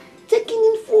girls are taking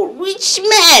in for rich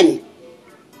men.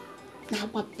 Now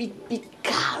what big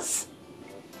cars.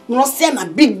 Not say my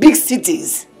big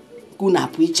cities. Guna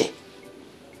preacher.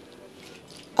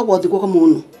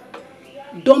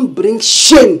 Don't bring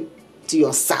shame to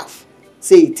yourself.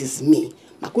 Say it is me.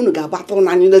 As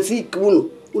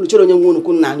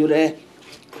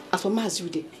for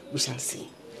Mazude, we shall see.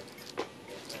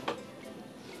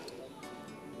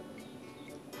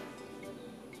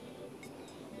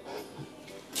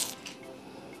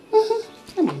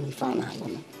 I'm only fine.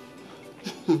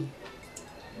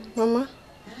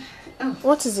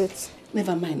 What is it?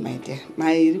 Never mind, my dear.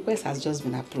 My request has just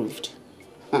been approved.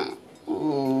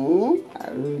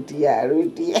 Rudy.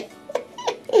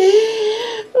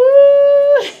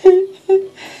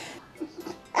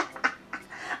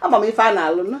 I'm a fan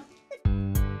alone.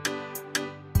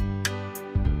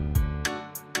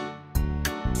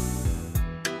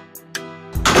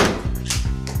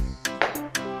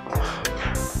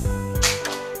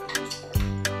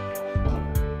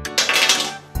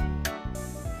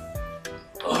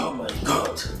 Oh my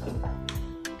God.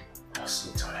 I'm so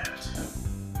tired.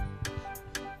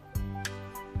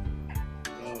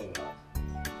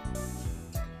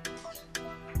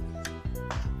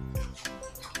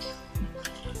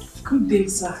 Good day,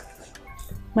 sir.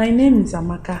 My name is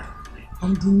Amaka.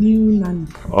 I'm the new nanny.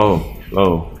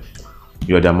 Oh.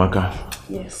 You're the Amaka?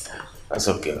 Yes, sir. That's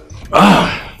okay.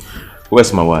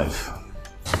 Where's my wife?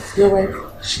 Your wife?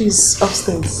 She's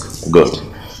upstairs. Good.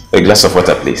 A glass of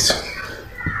water, please.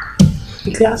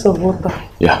 A glass of water?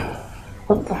 Yeah.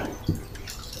 Water.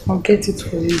 I'll get it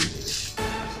for you.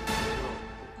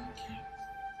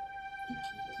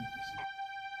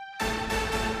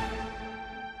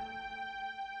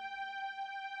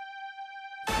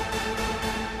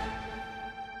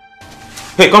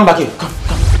 Hey, come back here. Come.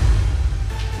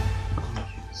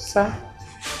 Sir?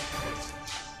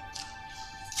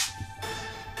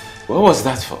 What was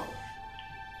that for?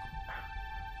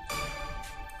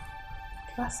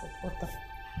 Glass of water.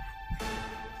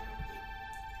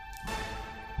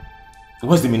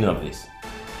 What's the meaning of this?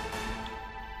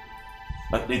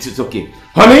 It's okay.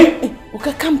 Honey? Hey,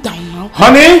 okay, calm down now.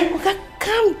 Honey? Okay,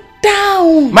 calm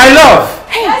down. My love!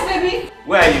 Hey! Yes, baby!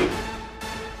 Where are you?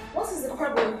 What is the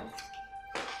problem?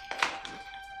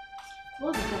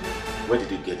 What's the problem? Where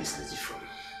did you get this lady from?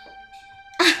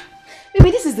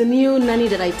 Baby, this is the new nanny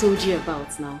that I told you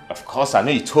about now. Of course, I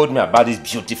know you told me about this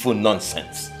beautiful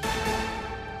nonsense.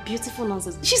 Beautiful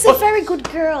nonsense. She's a very good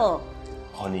girl.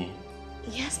 Honey,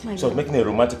 Yes, my she was love. making a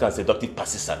romantic and seductive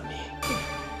passes at me.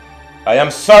 I am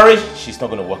sorry, she's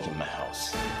not going to work in my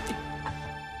house.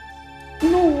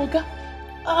 No, Oga.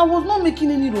 I was not making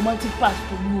any romantic pass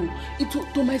to you. It was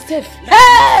to myself.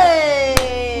 Hey!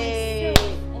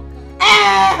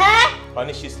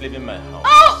 Honey, she's leaving my house.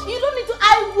 Oh, you don't need to.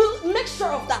 I will make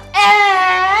sure of that.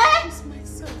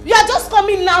 You are just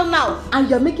coming now, and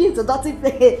you're making seductive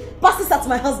passes at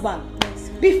my husband.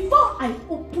 Before I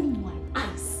open my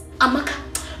eyes, Amaka,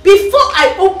 before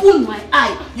I open my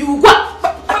eye, you will go.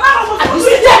 And you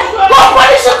sit there. Go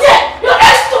punish you there. You're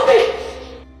stupid.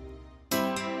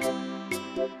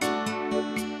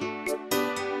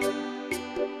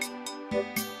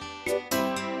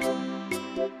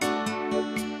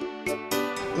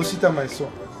 Osita, my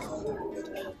son,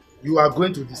 you are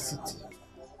going to the city.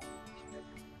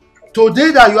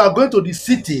 Today that you are going to the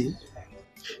city,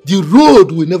 the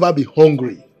road will never be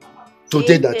hungry.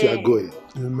 Today that you are going.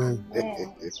 Amen.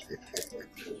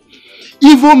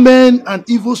 Evil men and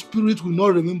evil spirits will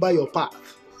not remember your path.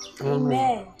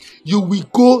 Amen. You will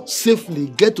go safely,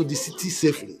 get to the city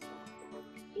safely.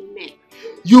 Amen.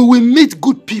 You will meet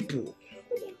good people.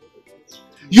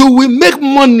 You will make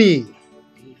money.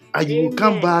 And you will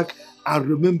come back and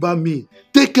remember me.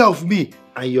 Take care of me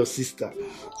and your sister.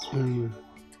 Amen.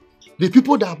 The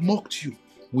people that mocked you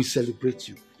will celebrate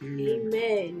you.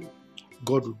 Amen.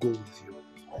 God will go with you.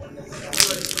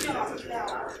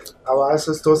 Our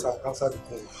ancestors have answered the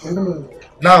prayer.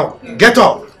 Now, get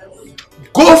up.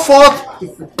 Go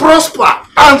forth, prosper,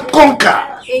 and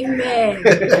conquer. Amen.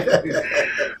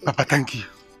 Papa, thank you.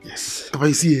 Yes. Papa,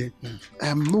 you see, I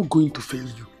am not going to fail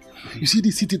you. You see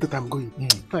the city that I'm going?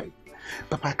 Right.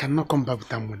 Papa, I cannot come back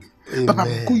without money. Amen. Papa,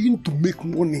 I'm going to make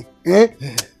money.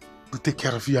 To take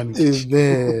care of you and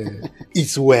Amen.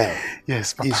 It's well.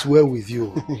 Yes, Papa. It's well with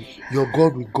you. Your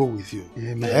God will go with you.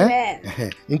 Amen.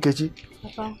 Nkechi,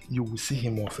 Papa. you will see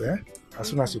him off. As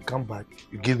soon as you come back,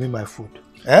 you give me my food.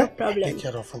 Problem. Take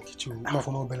care of Nkechi. No,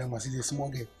 for no belly, must see the small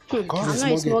girl. I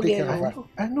know it's small Take care girl. of her.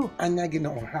 I know. I'm not getting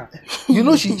on her. You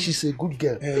know she's a good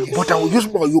girl. But I will use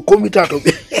more. You come it out of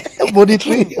body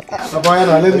tree.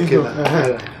 Papa, let me go.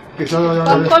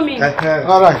 I'm coming.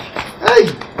 All right.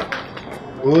 Hey.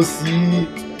 Go see.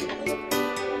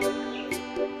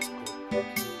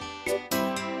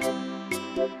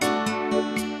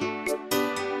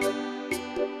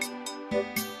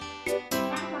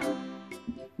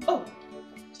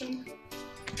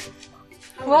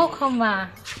 Welcome, ma.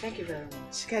 Thank you very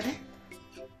much. Kede?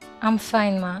 I'm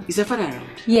fine, ma. Is your father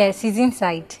around? Yes, he's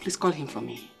inside. Please call him for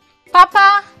me.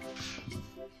 Papa!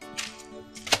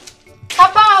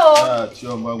 Papa! Oh!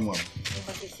 Chioma.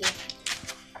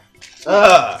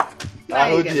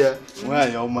 Oh dear. Where are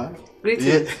you, ma?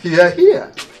 Greetings. You are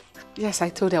here. Yes, I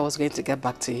told you I was going to get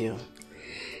back to you.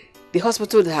 The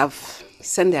hospital have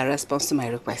sent their response to my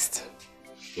request.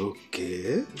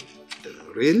 Okay.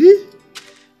 Really?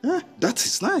 That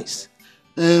is nice.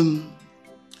 Can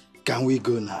we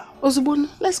go now? Ozubon,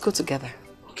 let's go together.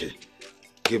 Okay.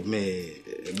 Give me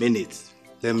a minute.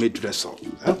 Let me dress up.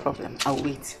 No problem. I'll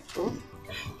wait. Oh.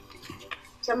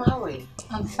 Chama, how are you?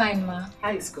 I'm fine, ma.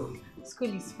 How is school?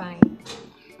 School is fine.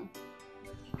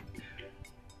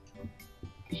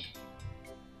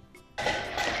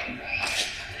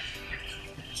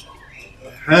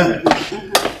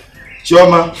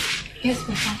 Chioma. Yes,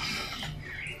 Papa.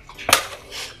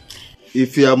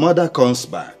 If your mother comes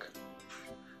back,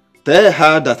 tell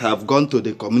her that I've gone to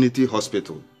the community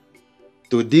hospital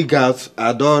to dig out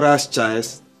Adora's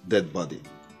child's dead body.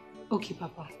 Okay,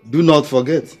 Papa. Do not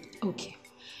forget. Okay.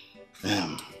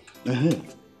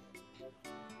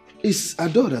 Is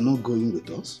Adora not going with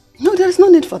us? No, there is no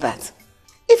need for that.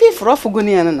 If you're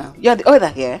Fuguniana now, you're the other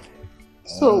here.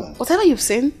 So, whatever you've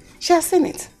seen, she has seen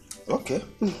it. Okay.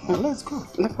 Well, let's go.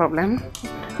 No problem.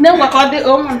 No, we're going to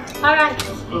Alright.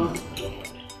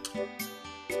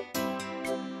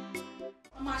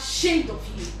 I'm ashamed of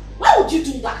you. Why would you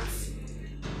do that?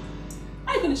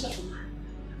 Are you going to shout for me?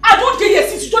 I don't get here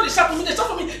since you don't shout for me. They shout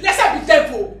for me. Let's say I be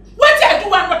devil. What did I do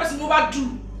one person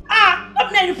overdo?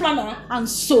 Not many planner. And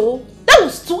so, that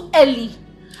was too early.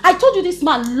 I told you this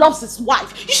man loves his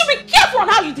wife. You should be careful on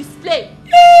how you display.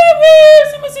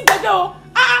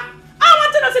 I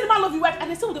want to know see the man love your wife and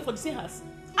they stay with her for the same house.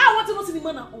 I want to know see the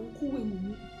man and uncle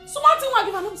with smart thing I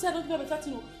give her no say I don't give her better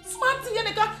thing. Smart thing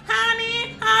they call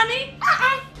honey.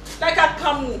 Like a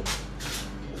camel.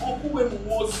 Uncle with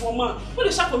was woman. When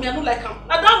they shout for me, I don't like him.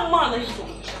 Now that man is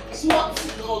smart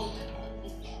thing.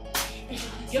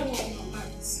 You want to marry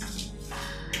this?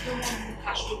 You want to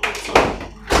cash to pay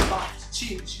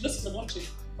change. You know she's not change.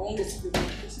 I want to go see the man.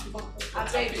 I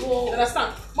beg you. You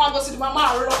understand? Man, go see the man.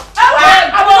 Man, rock. I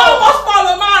don't know what's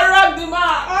the man. Rock the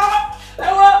man.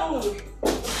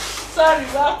 Sorry,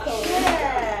 welcome.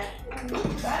 Yeah.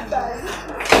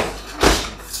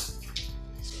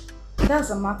 That's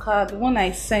Amaka, the one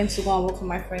I sent to go and work for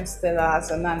my friend Stella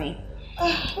as a nanny.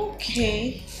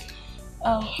 Okay.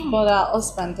 But her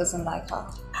husband doesn't like her.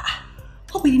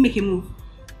 How will you make a move?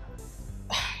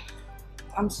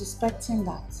 I'm suspecting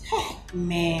that.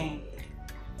 Man.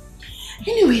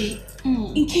 Anyway,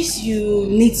 in case you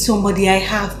need somebody, I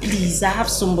have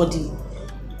somebody.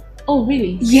 Oh,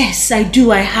 really? Yes, I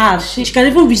do, I have. She can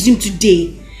even resume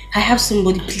today. I have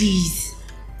somebody, please.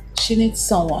 She needs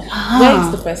someone. Where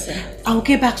is the person? I'll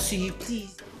get back to you,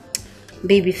 please.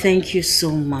 Baby, thank you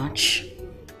so much.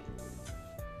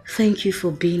 Thank you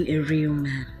for being a real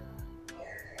man.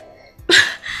 I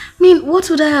mean, what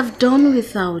would I have done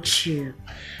without you?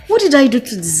 What did I do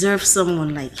to deserve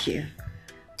someone like you?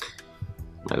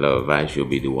 My love, I should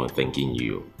be the one thanking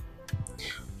you.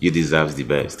 You deserve the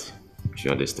best.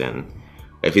 You understand?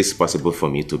 If it's possible for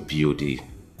me to build the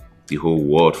whole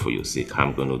world for your sake,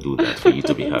 I'm gonna do that for you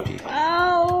to be happy.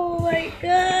 Oh my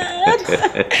God!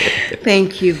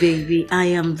 Thank you, baby. I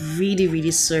am really,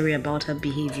 really sorry about her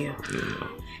behavior.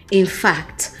 In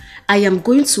fact, I am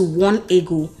going to warn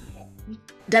Ego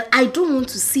that I don't want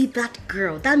to see that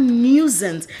girl, that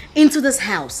nuisance, into this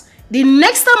house. The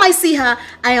next time I see her,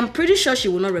 I am pretty sure she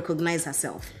will not recognize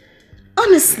herself.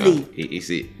 Honestly. You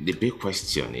see, the big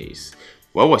question is,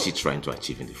 what was she trying to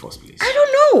achieve in the first place? I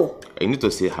don't know. I need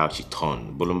to say how she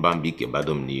turned. Was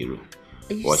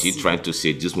she trying to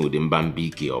say this with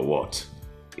Mbambike or what?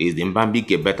 Is the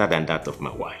Mbambike better than that of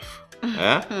my wife?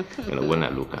 Huh? You know, when I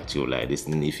look at you like this,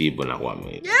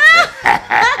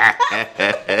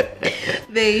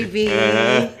 Baby,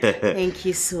 thank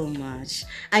you so much.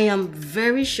 I am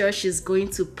very sure she's going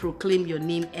to proclaim your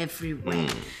name everywhere.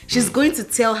 She's going to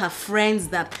tell her friends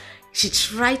that she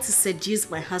tried to seduce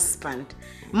my husband,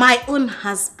 my own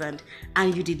husband,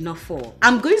 and you did not fall.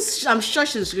 I'm sure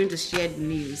she's going to share the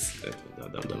news.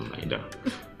 Don't mind her.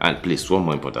 And please, one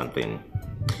more important thing.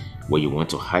 When you want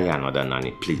to hire another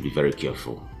nanny, please be very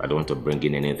careful. I don't want to bring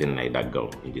in anything like that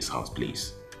girl in this house,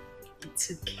 please.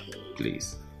 It's okay.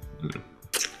 Please.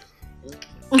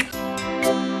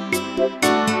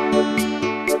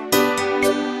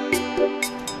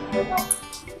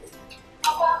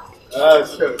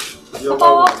 Sure. You're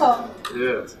welcome.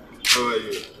 Yes. How are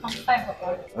you? I'm fine,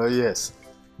 Papa. Oh, yes.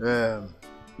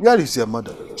 Where is your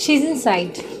mother? She's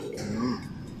inside.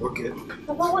 Okay.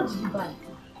 Papa, what did you buy?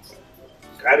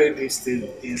 Carry this thing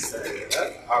inside.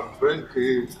 I'm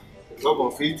bringing some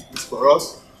of it is for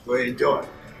us to enjoy.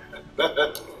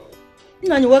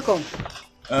 Nanny, welcome.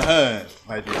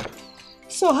 My dear.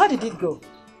 So, how did it go?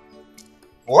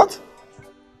 What?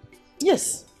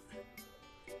 Yes.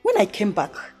 when I came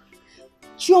back,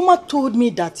 Chioma told me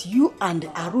that you and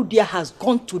Arudia has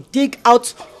gone to dig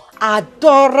out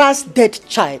Adora's dead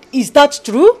child. Is that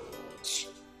true?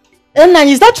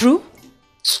 Nanny, is that true?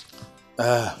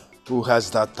 Who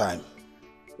has that time?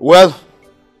 Well,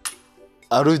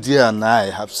 Arudia and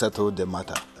I have settled the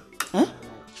matter. Huh?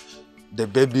 The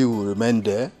baby will remain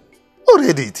there.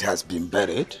 Already it has been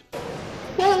buried.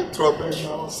 Why trouble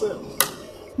ourselves?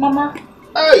 Mama.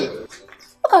 Hey!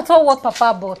 Look at all what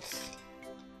Papa bought.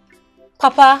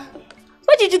 Papa,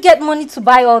 where did you get money to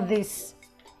buy all this?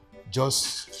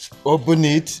 Just open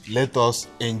it, let us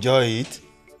enjoy it.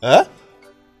 Huh?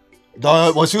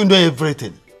 Was you know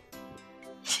everything?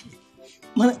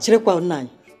 Where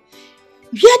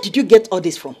did you get all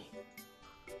this from?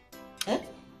 Huh?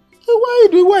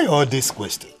 Why all this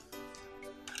question?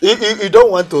 You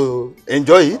don't want to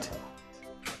enjoy it?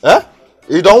 Huh?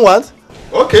 You don't want?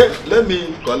 Okay, let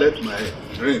me collect my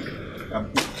drink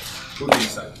and put it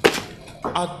inside.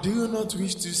 I do not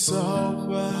wish to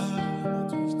suffer.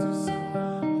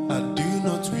 I do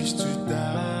not wish to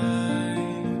die.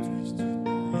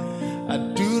 I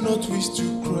do not wish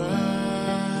to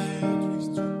cry.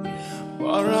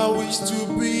 But I wish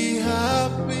to be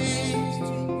happy.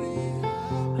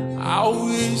 I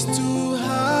wish to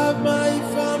have my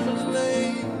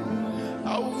family.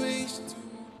 I wish to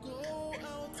go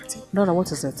out. Dora,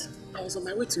 what is it? I was on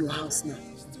my way to your house now.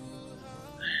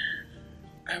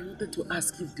 I wanted to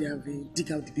ask if they have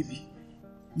dig out the baby.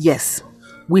 Yes,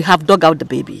 we have dug out the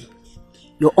baby.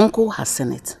 Your uncle has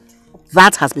seen it.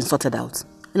 That has been sorted out.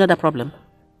 Any other problem?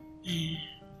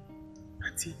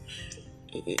 Auntie,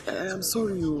 I'm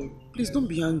sorry. Please don't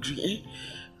be angry.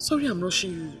 Sorry I'm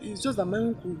rushing you. It's just that my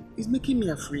uncle is making me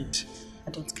afraid.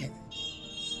 I don't care.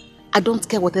 I don't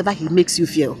care whatever he makes you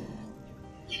feel.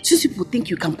 Since people think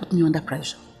you can put me under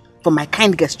pressure for my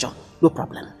kind gesture, no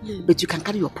problem. Yeah. But you can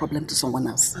carry your problem to someone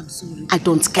else. I'm sorry. I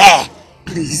don't care.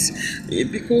 Please.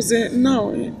 Because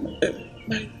now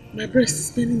my breast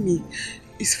is paining me.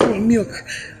 It's full of milk.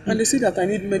 And they say that I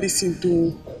need medicine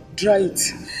to dry it.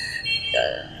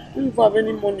 I don't even have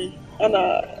any money. And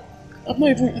I've not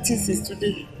even eaten since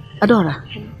today. Adora,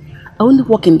 I only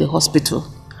work in the hospital.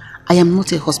 I am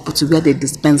not a hospital where they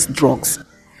dispense drugs.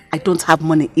 I don't have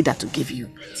money either to give you.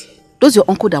 Those your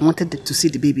uncle that wanted to see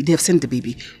the baby, they have sent the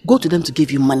baby. Go to them to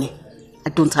give you money. I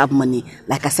don't have money.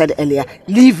 Like I said earlier,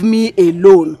 leave me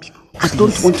alone. I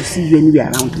don't want to see you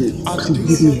anywhere around me.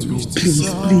 Leave me alone. Please,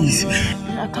 please.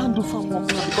 I can't do farm work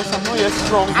now because I'm not yet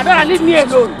strong. Adora, leave me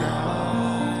alone.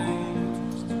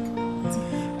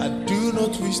 I do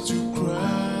not wish to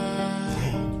cry.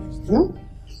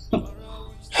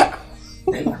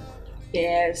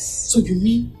 Yes. So you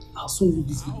mean I'll soon leave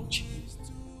this village?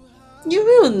 You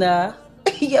will now.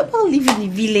 You're about living in the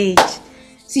village.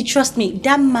 See, trust me,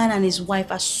 that man and his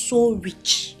wife are so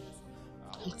rich.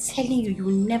 I'm telling you, you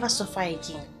will never suffer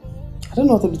again. I don't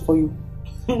know what to do for you.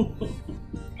 I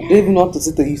don't even know what to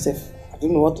say to you, Seth. I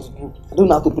don't know what to do. I don't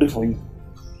know how to pray for you.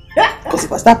 Because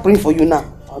if I start praying for you now,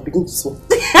 I'll begin to sweat.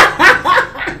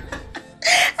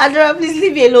 Adora, please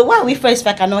leave me alone. Why are we friends if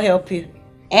I cannot help you?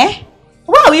 Eh?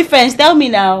 Why are we friends? Tell me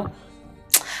now.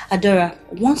 Adora,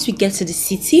 once we get to the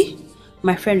city,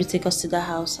 my friend will take us to the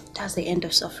house. That's the end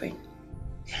of suffering.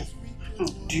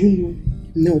 Do you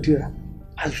know, Adora,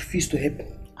 I refuse to help.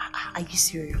 Are you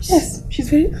serious? Yes, she's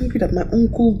very angry that my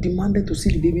uncle demanded to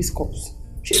see the baby's corpse.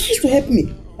 She refused to help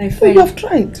me. My friend, you have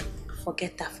tried.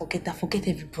 Forget that, forget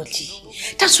everybody.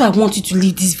 That's why I want you to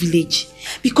leave this village.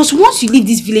 Because once you leave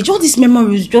this village, all these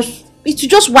memories it will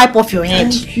just wipe off your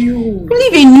head. Thank you.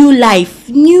 Live a new life,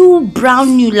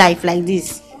 brand new life like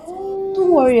this.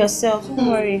 Don't worry yourself, don't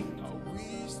worry.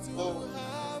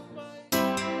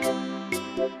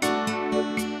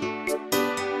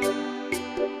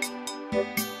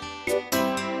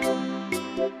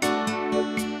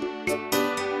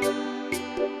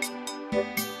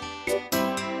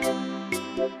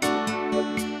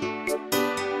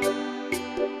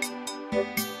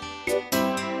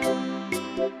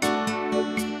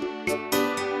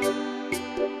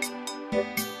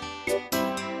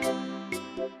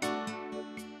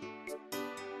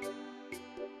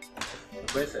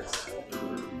 Princess.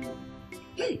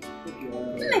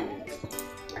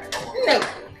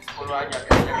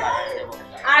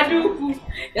 Aduku,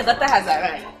 your daughter has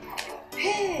arrived.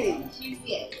 Hey, she's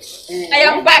here. I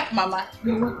am back, Mama.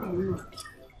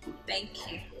 Thank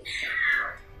you.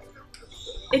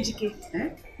 Ejike,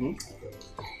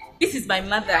 this is my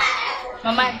mother.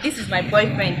 Mama, this is my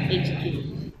boyfriend,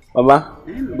 Ejike. Mama,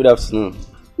 good afternoon.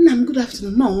 Nam, good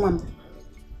afternoon. No, Mom.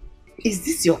 Is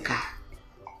this your car?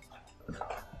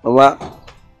 Mama,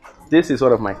 this is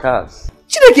one of my cars.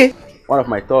 Chineke, One of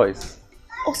my toys.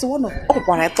 Also one of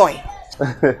my toy.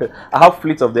 I have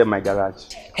fleets of them in my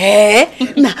garage.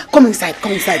 Hey, nah, come inside.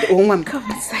 Oh, mom. Come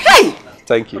inside. Hey!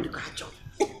 Thank you.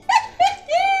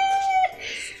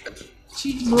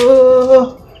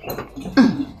 Chibo.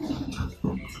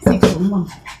 Thank you, mom.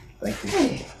 Thank you.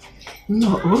 Hey.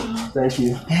 No. Thank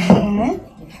you.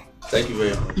 Thank you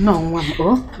very much. No,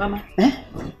 mom. Mama,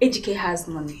 Dikeh has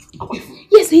money.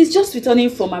 Yes, he's just returning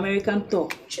from American tour.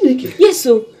 Yes,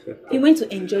 so he went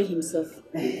to enjoy himself.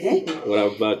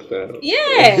 What about that?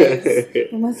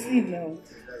 Yes. Mama, see now.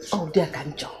 Oh, dear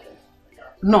Kanjo.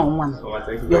 No, mom. Oh,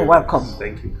 thank you. You're welcome.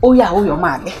 Thank you. Oh, yeah, your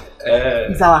man.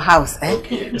 It's our house.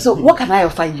 Okay. So, what can I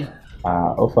offer you?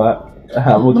 Offer?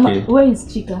 I'm okay. Mama, where is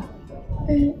Chika?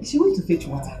 She went to fetch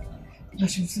water. But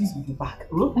she will soon be back.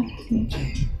 Oh?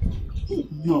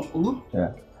 No.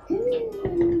 Yeah.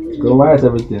 Go, why is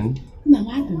everything? No,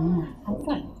 I don't know. I'm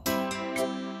fine.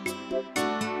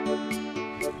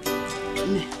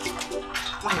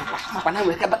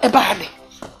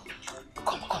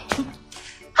 Come.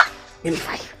 Let me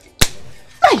fight.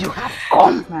 Now you have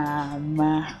come.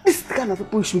 Mama. This is the kind of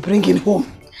people you should bring in home.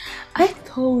 I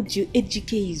told you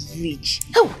Dikeh is rich.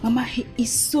 Oh, Mama, he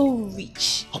is so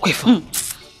rich. Okay,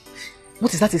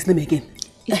 what is that his name again?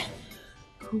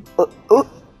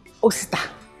 Osita.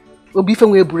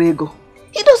 Obife.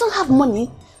 He doesn't have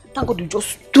money. Thank God you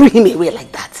just threw him away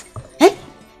like that.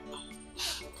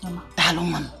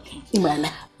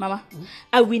 Mama,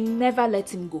 I will never let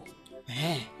him go.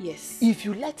 Yes. If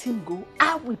you let him go,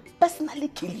 I will personally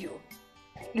kill you.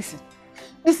 Listen,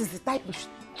 this is the type of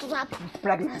trap with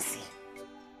pregnancy.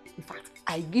 In fact,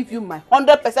 I give you my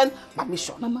 100%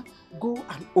 permission. Mama, go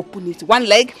and open it. One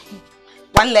leg.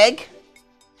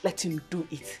 Let him do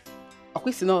it.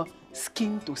 Okay, so now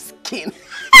skin to skin.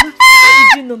 How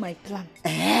did you know my plan?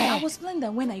 I was planning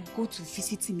that when I go to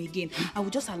visit him again, I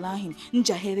will just allow him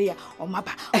Njahereya or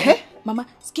Maba. Mama,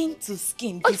 skin to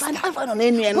skin. But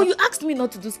you asked me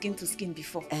not to do skin to skin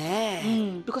before.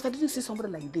 Because I didn't see somebody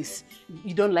like this.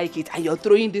 You don't like it and you're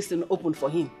throwing this thing open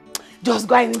for him. Just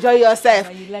go and enjoy yourself.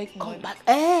 Mama, you like Come back.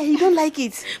 You don't like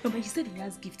it. Mama, you said he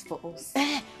has gift for us.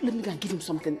 Let me go and give him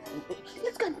something.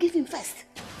 Let's go and give him first.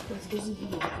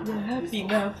 You're happy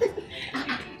now.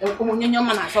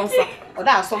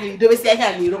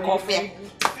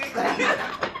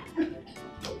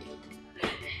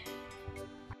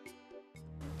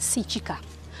 See, Chika,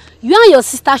 you and your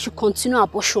sister should continue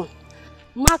abortion.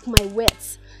 Mark my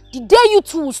words. The day you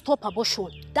two will stop abortion,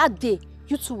 that day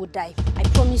you two will die. I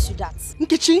promise you that.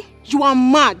 Nkechi, you are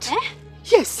mad.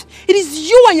 Yes, it is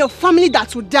you and your family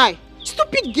that will die.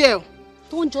 Stupid girl.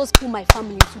 Don't just put my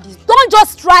family into this. Don't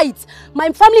just try it.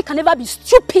 My family can never be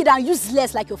stupid and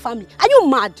useless like your family. Are you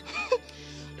mad?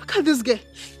 Look at this girl.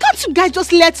 Can't you guys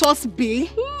just let us be?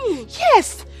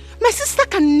 Yes, my sister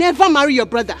can never marry your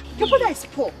brother. Your brother is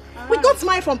poor. We got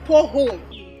married from poor home.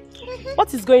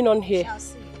 What is going on here?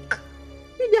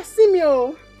 Maybe I see me.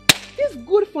 This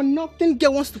good for nothing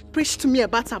girl wants to preach to me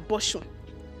about abortion.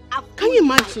 Can you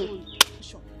imagine?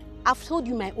 I've told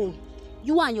you my own.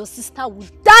 You and your sister will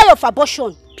die of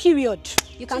abortion. Period.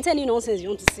 You can tell any nonsense you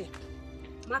want to say.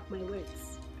 Mark my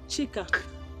words. Chika,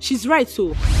 she's right,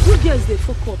 so good girls they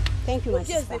fuck up. Thank you, my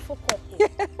sister. They fuck up.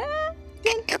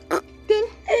 Then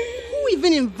who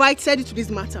even invited you to this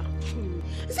matter?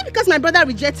 Is it because my brother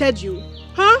rejected you?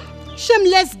 Huh?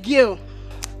 Shameless girl.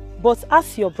 But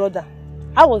ask your brother.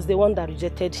 I was the one that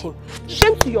rejected him.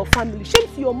 Shame to your family, shame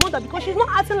to your mother because she's not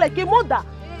acting like a mother.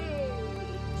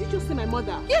 Did you say my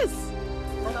mother? Yes.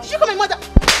 She called my mother.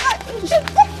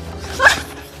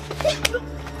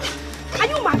 Are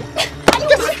you mad? You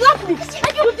just slap me. You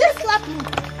just slap me.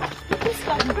 You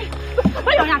slap me.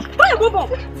 Where your hand? Where your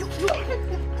move?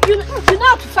 You know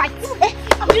how to fight.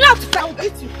 You know how to fight. I'll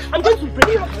beat you. I'm going to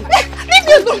break your hand. Leave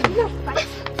me alone.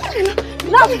 You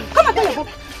know, come and tell your mom.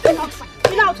 You know how to fight.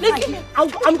 You know how to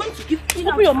fight. I'm going to give you.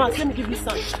 Open your mouth. Let me give you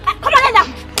some. Come on,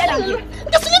 let her.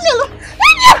 Just leave me alone.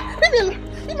 Leave me alone.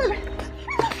 Leave me alone.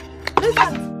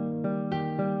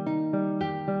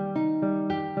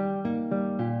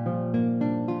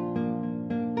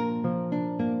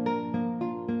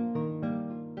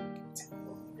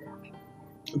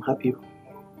 I'm happy.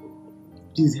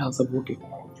 This is the house I'm working.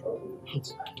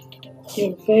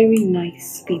 They're very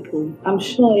nice people. I'm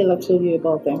sure Ella told you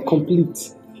about them.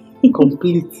 Complete.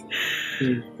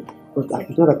 But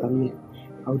now that I'm here,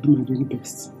 I'll do my very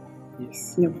best.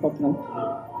 Yes. No problem.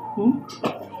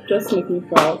 Just make me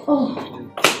proud. Oh,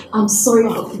 I'm sorry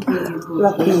for keeping you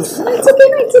good. Please.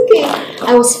 It's okay.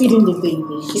 I was feeding the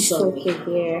baby. She's okay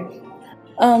there.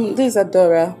 This is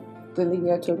Adora, the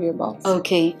lady I told you about.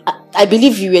 Okay. I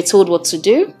believe you were told what to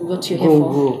do. What you're here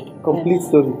for. Go. Complete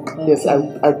story. Yes,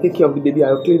 I take care of the baby.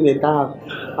 I'll clean the entire house.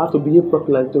 I have to behave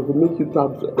properly to make you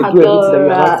proud. Do everything that you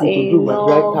are asking to do at the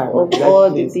right time. Of all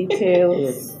the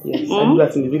details. Yes. I do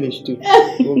that in the village too.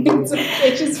 It's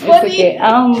okay, she's funny. It's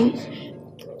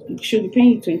okay. Should be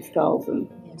paying you 20,000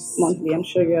 monthly. I'm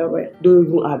sure you're aware. Don't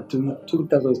even add to it.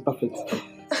 20,000 is perfect.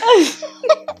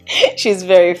 She's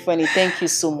very funny. Thank you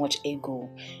so much, Ego.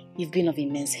 You've been of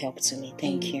immense help to me.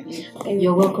 Thank you.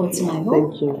 You're welcome to my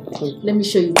home. Thank you. Let me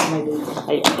show you to my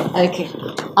baby. Okay.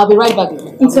 I'll be right back.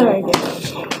 It's alright.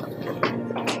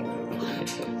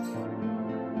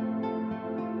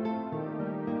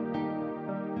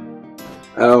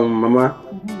 Mama,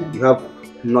 you have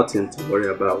nothing to worry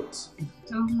about.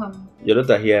 Your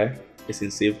daughter here is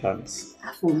in safe hands.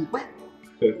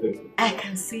 I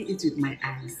can see it with my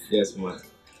eyes. Yes, Mama.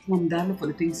 Mom, darling, for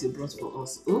the things you brought for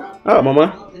us. Oh?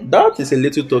 Mama, that is a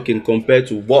little token compared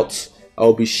to what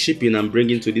I'll be shipping and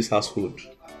bringing to this household.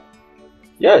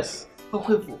 Yes.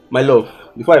 My love,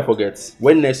 before I forget,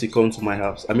 when next you come to my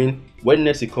house, when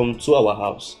next you come to our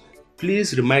house,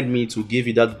 please remind me to give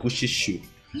you that Gucci shoe.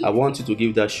 I want you to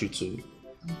give that shoe to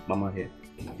Mama here.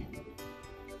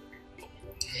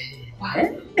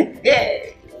 What?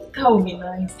 That would be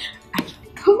nice. I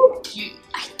told you,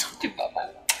 Mama.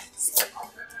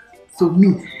 So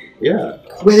me? Yeah.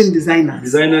 Wedding designer.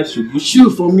 Designer shoe. Shoe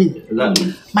for me.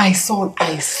 Exactly. My son,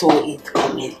 I saw it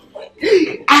coming.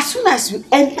 As soon as you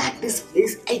entered this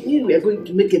place, I knew we were going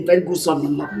to make a very good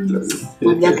son-in-law.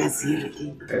 Yes.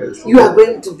 You are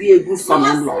going to be a good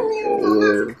son-in-law.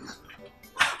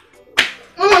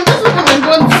 Mama, that's what I'm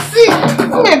going to see.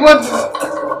 Oh my God.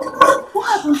 What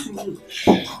happened to you?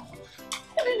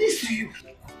 Who did this to you?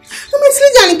 Mama, it's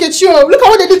Lydia and Nkechi. Look at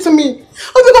what they did to me.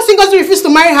 Oh, because Ngozi refused to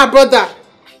marry her brother.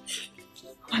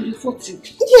 And they fought you?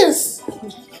 Yes.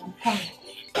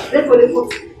 Therefore they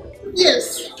fought you?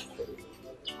 Yes.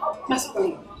 That's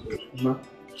fine. Do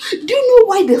you know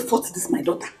why they fought this, my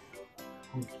daughter?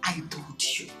 I told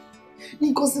you.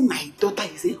 Because my daughter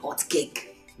is a hot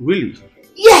cake. Really?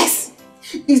 Yes!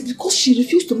 It's because she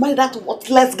refused to marry that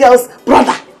worthless girl's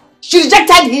brother. She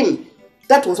rejected him.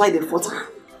 That was why they fought her.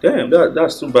 Damn,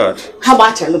 that's too bad. How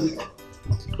about you, love?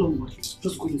 Don't worry.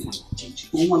 Just go inside and change.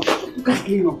 You can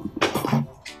clean up.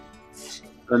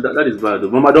 And that is bad.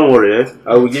 Mama, don't worry.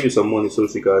 I will give you some money so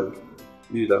she can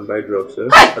use it and buy drugs.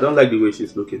 I don't like the way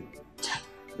she's looking.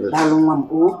 Yes.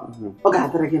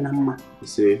 You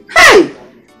see? Hey!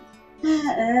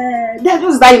 They're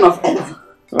just dying of envy.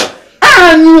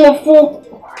 And you fool!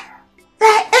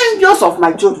 They're envious of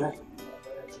my children.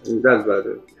 That's bad.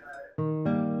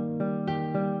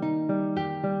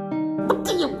 What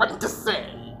do you want to say?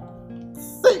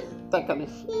 Say it, I can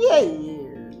hear you.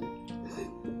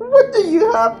 What do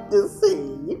you have to say?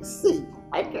 You say,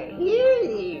 I can hear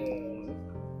you.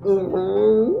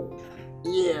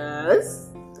 Yes.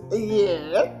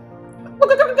 Yes.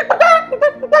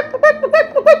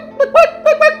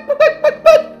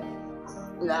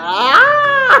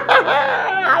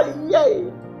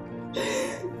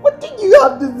 What do you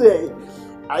have to say?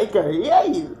 I can hear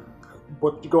you.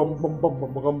 Big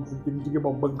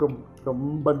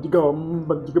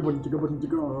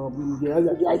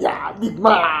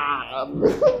man.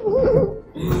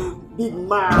 Big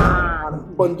man.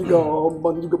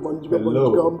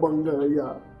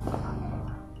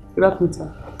 Good afternoon, sir.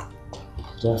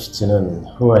 Good afternoon.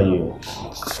 Who are you?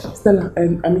 Stella,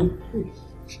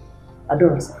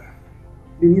 Adora, sir.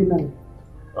 The new Nanny.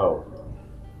 Oh,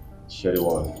 sure the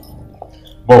one.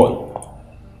 Boy.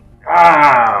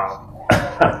 Ah!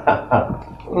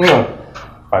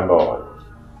 Fine boy.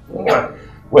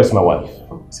 Where's my wife?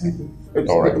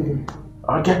 Alright.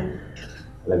 Okay.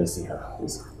 Let me see her.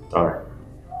 Alright.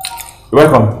 You're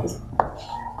welcome.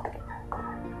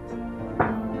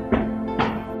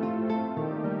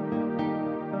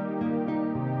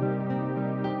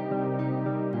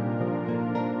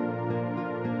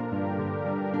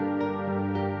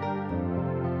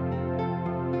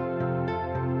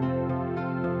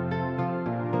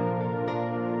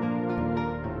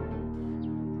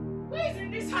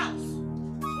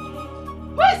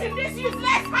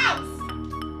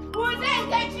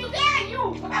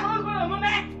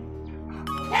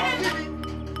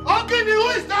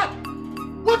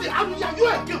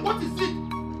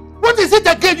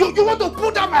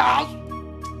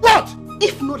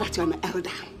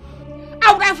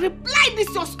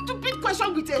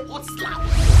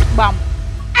 Bam.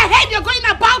 I heard you're going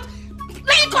about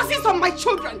laying curses on my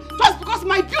children just because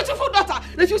my beautiful daughter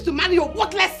refused to marry your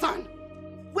worthless son.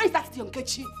 Where is that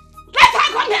Nkechi? Let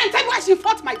her come here and tell me why she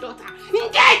fought my daughter.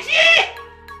 Nkechi!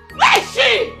 Where is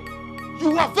she?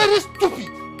 You are very stupid.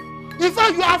 In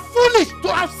fact, you are foolish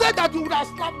to have said that you would have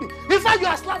slapped me. In fact, you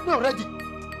have slapped me already.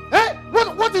 Eh?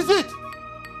 What is it?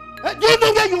 Do you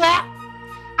know where you are?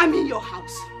 I'm in your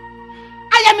house.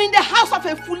 I am in the house of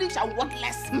a foolish and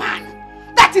worthless man.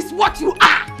 That is what you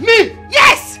are. Me?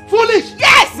 Yes. Foolish?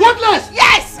 Yes. Worthless?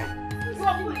 Yes.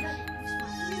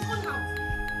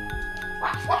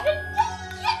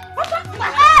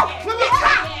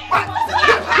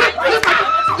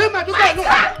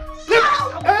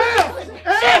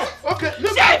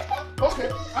 Okay,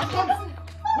 I'm coming.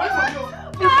 Wait for you.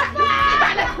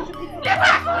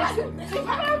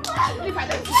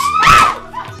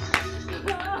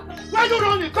 Why are you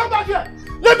running? Come back here.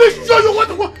 Let me show you what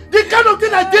the kind of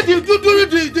thing I did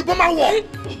during the Burma war.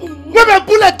 When my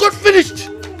bullet got finished,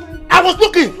 I was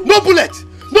looking. No bullet.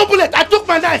 No bullet. I took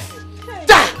my knife.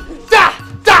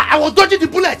 I was dodging the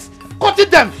bullets, cutting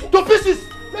them to pieces.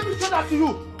 Let me show that to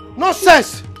you.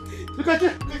 Nonsense. Look at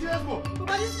it. Let's go.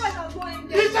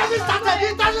 It doesn't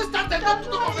start. Don't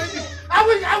talk of anything.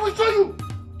 I will show you.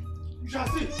 You shall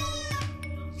see.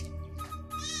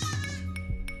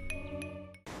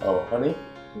 Oh, honey,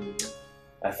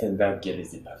 I think that girl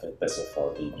is the perfect person for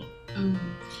our baby.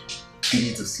 You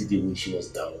need to see the way she was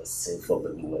down and sing for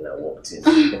me when I walked in.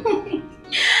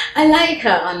 I like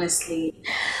her, honestly.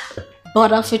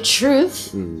 But of a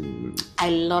truth, I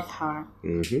love her.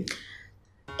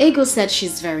 Ego said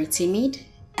she's very timid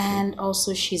and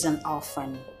also she's an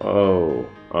orphan. Oh.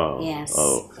 Yes.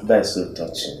 Oh, that's so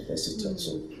touching.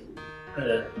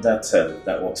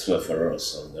 That works well for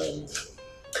us.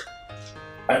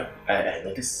 And I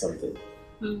noticed something.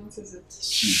 What is it?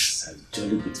 She's a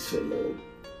jolly good fellow.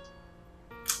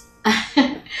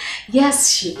 Yes,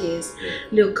 she is.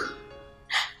 Look,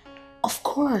 of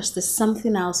course, there's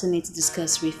something I also need to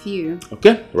discuss with you.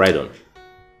 Okay, right on.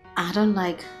 I don't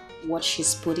like what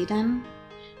she's putting on.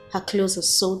 Her clothes are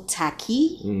so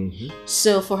tacky.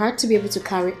 So for her to be able to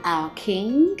carry our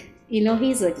king, you know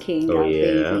he's a king, our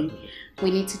baby,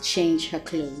 we need to change her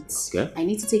clothes. Okay. I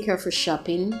need to take her for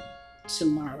shopping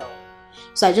tomorrow.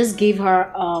 So I just gave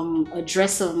her a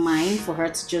dress of mine for her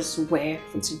to just wear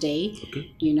for today.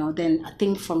 Okay. You know, then I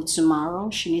think from tomorrow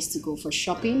she needs to go for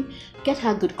shopping, get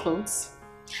her good clothes.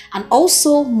 And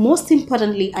also, most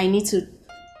importantly, I need to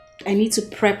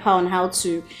prep her on how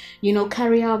to, you know,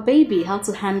 carry our baby, how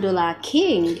to handle our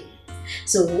king.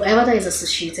 So whoever that is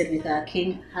associated with our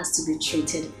king has to be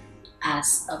treated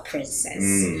as a princess.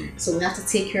 So we have to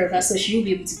take care of her so she'll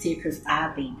be able to take care of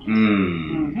our baby.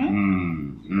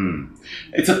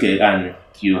 It's okay, and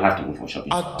you have to go for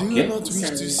shopping. I do okay? not wish to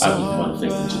I'll be suffer.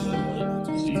 manifesting to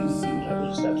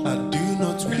I do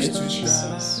not wish to die.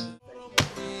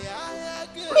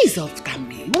 Please after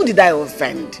me. Who did I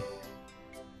offend?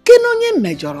 Kenonye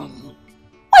mejorom.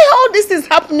 Why are all these things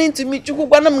happening to me? Chukwu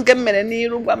gwana m nke mere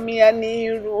n'iru gwa m ya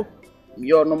n'iru.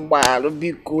 Yonu mgbalu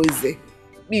biko eze.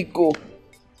 Biko.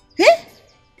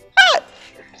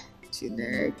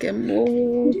 Chineke mo.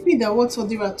 Could it be that what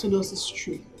Odira told us is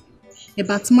true?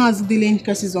 About Maz dealing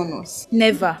curses on us?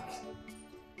 Never.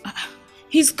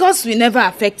 His curse will never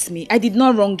affect me. I did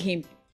not wrong him.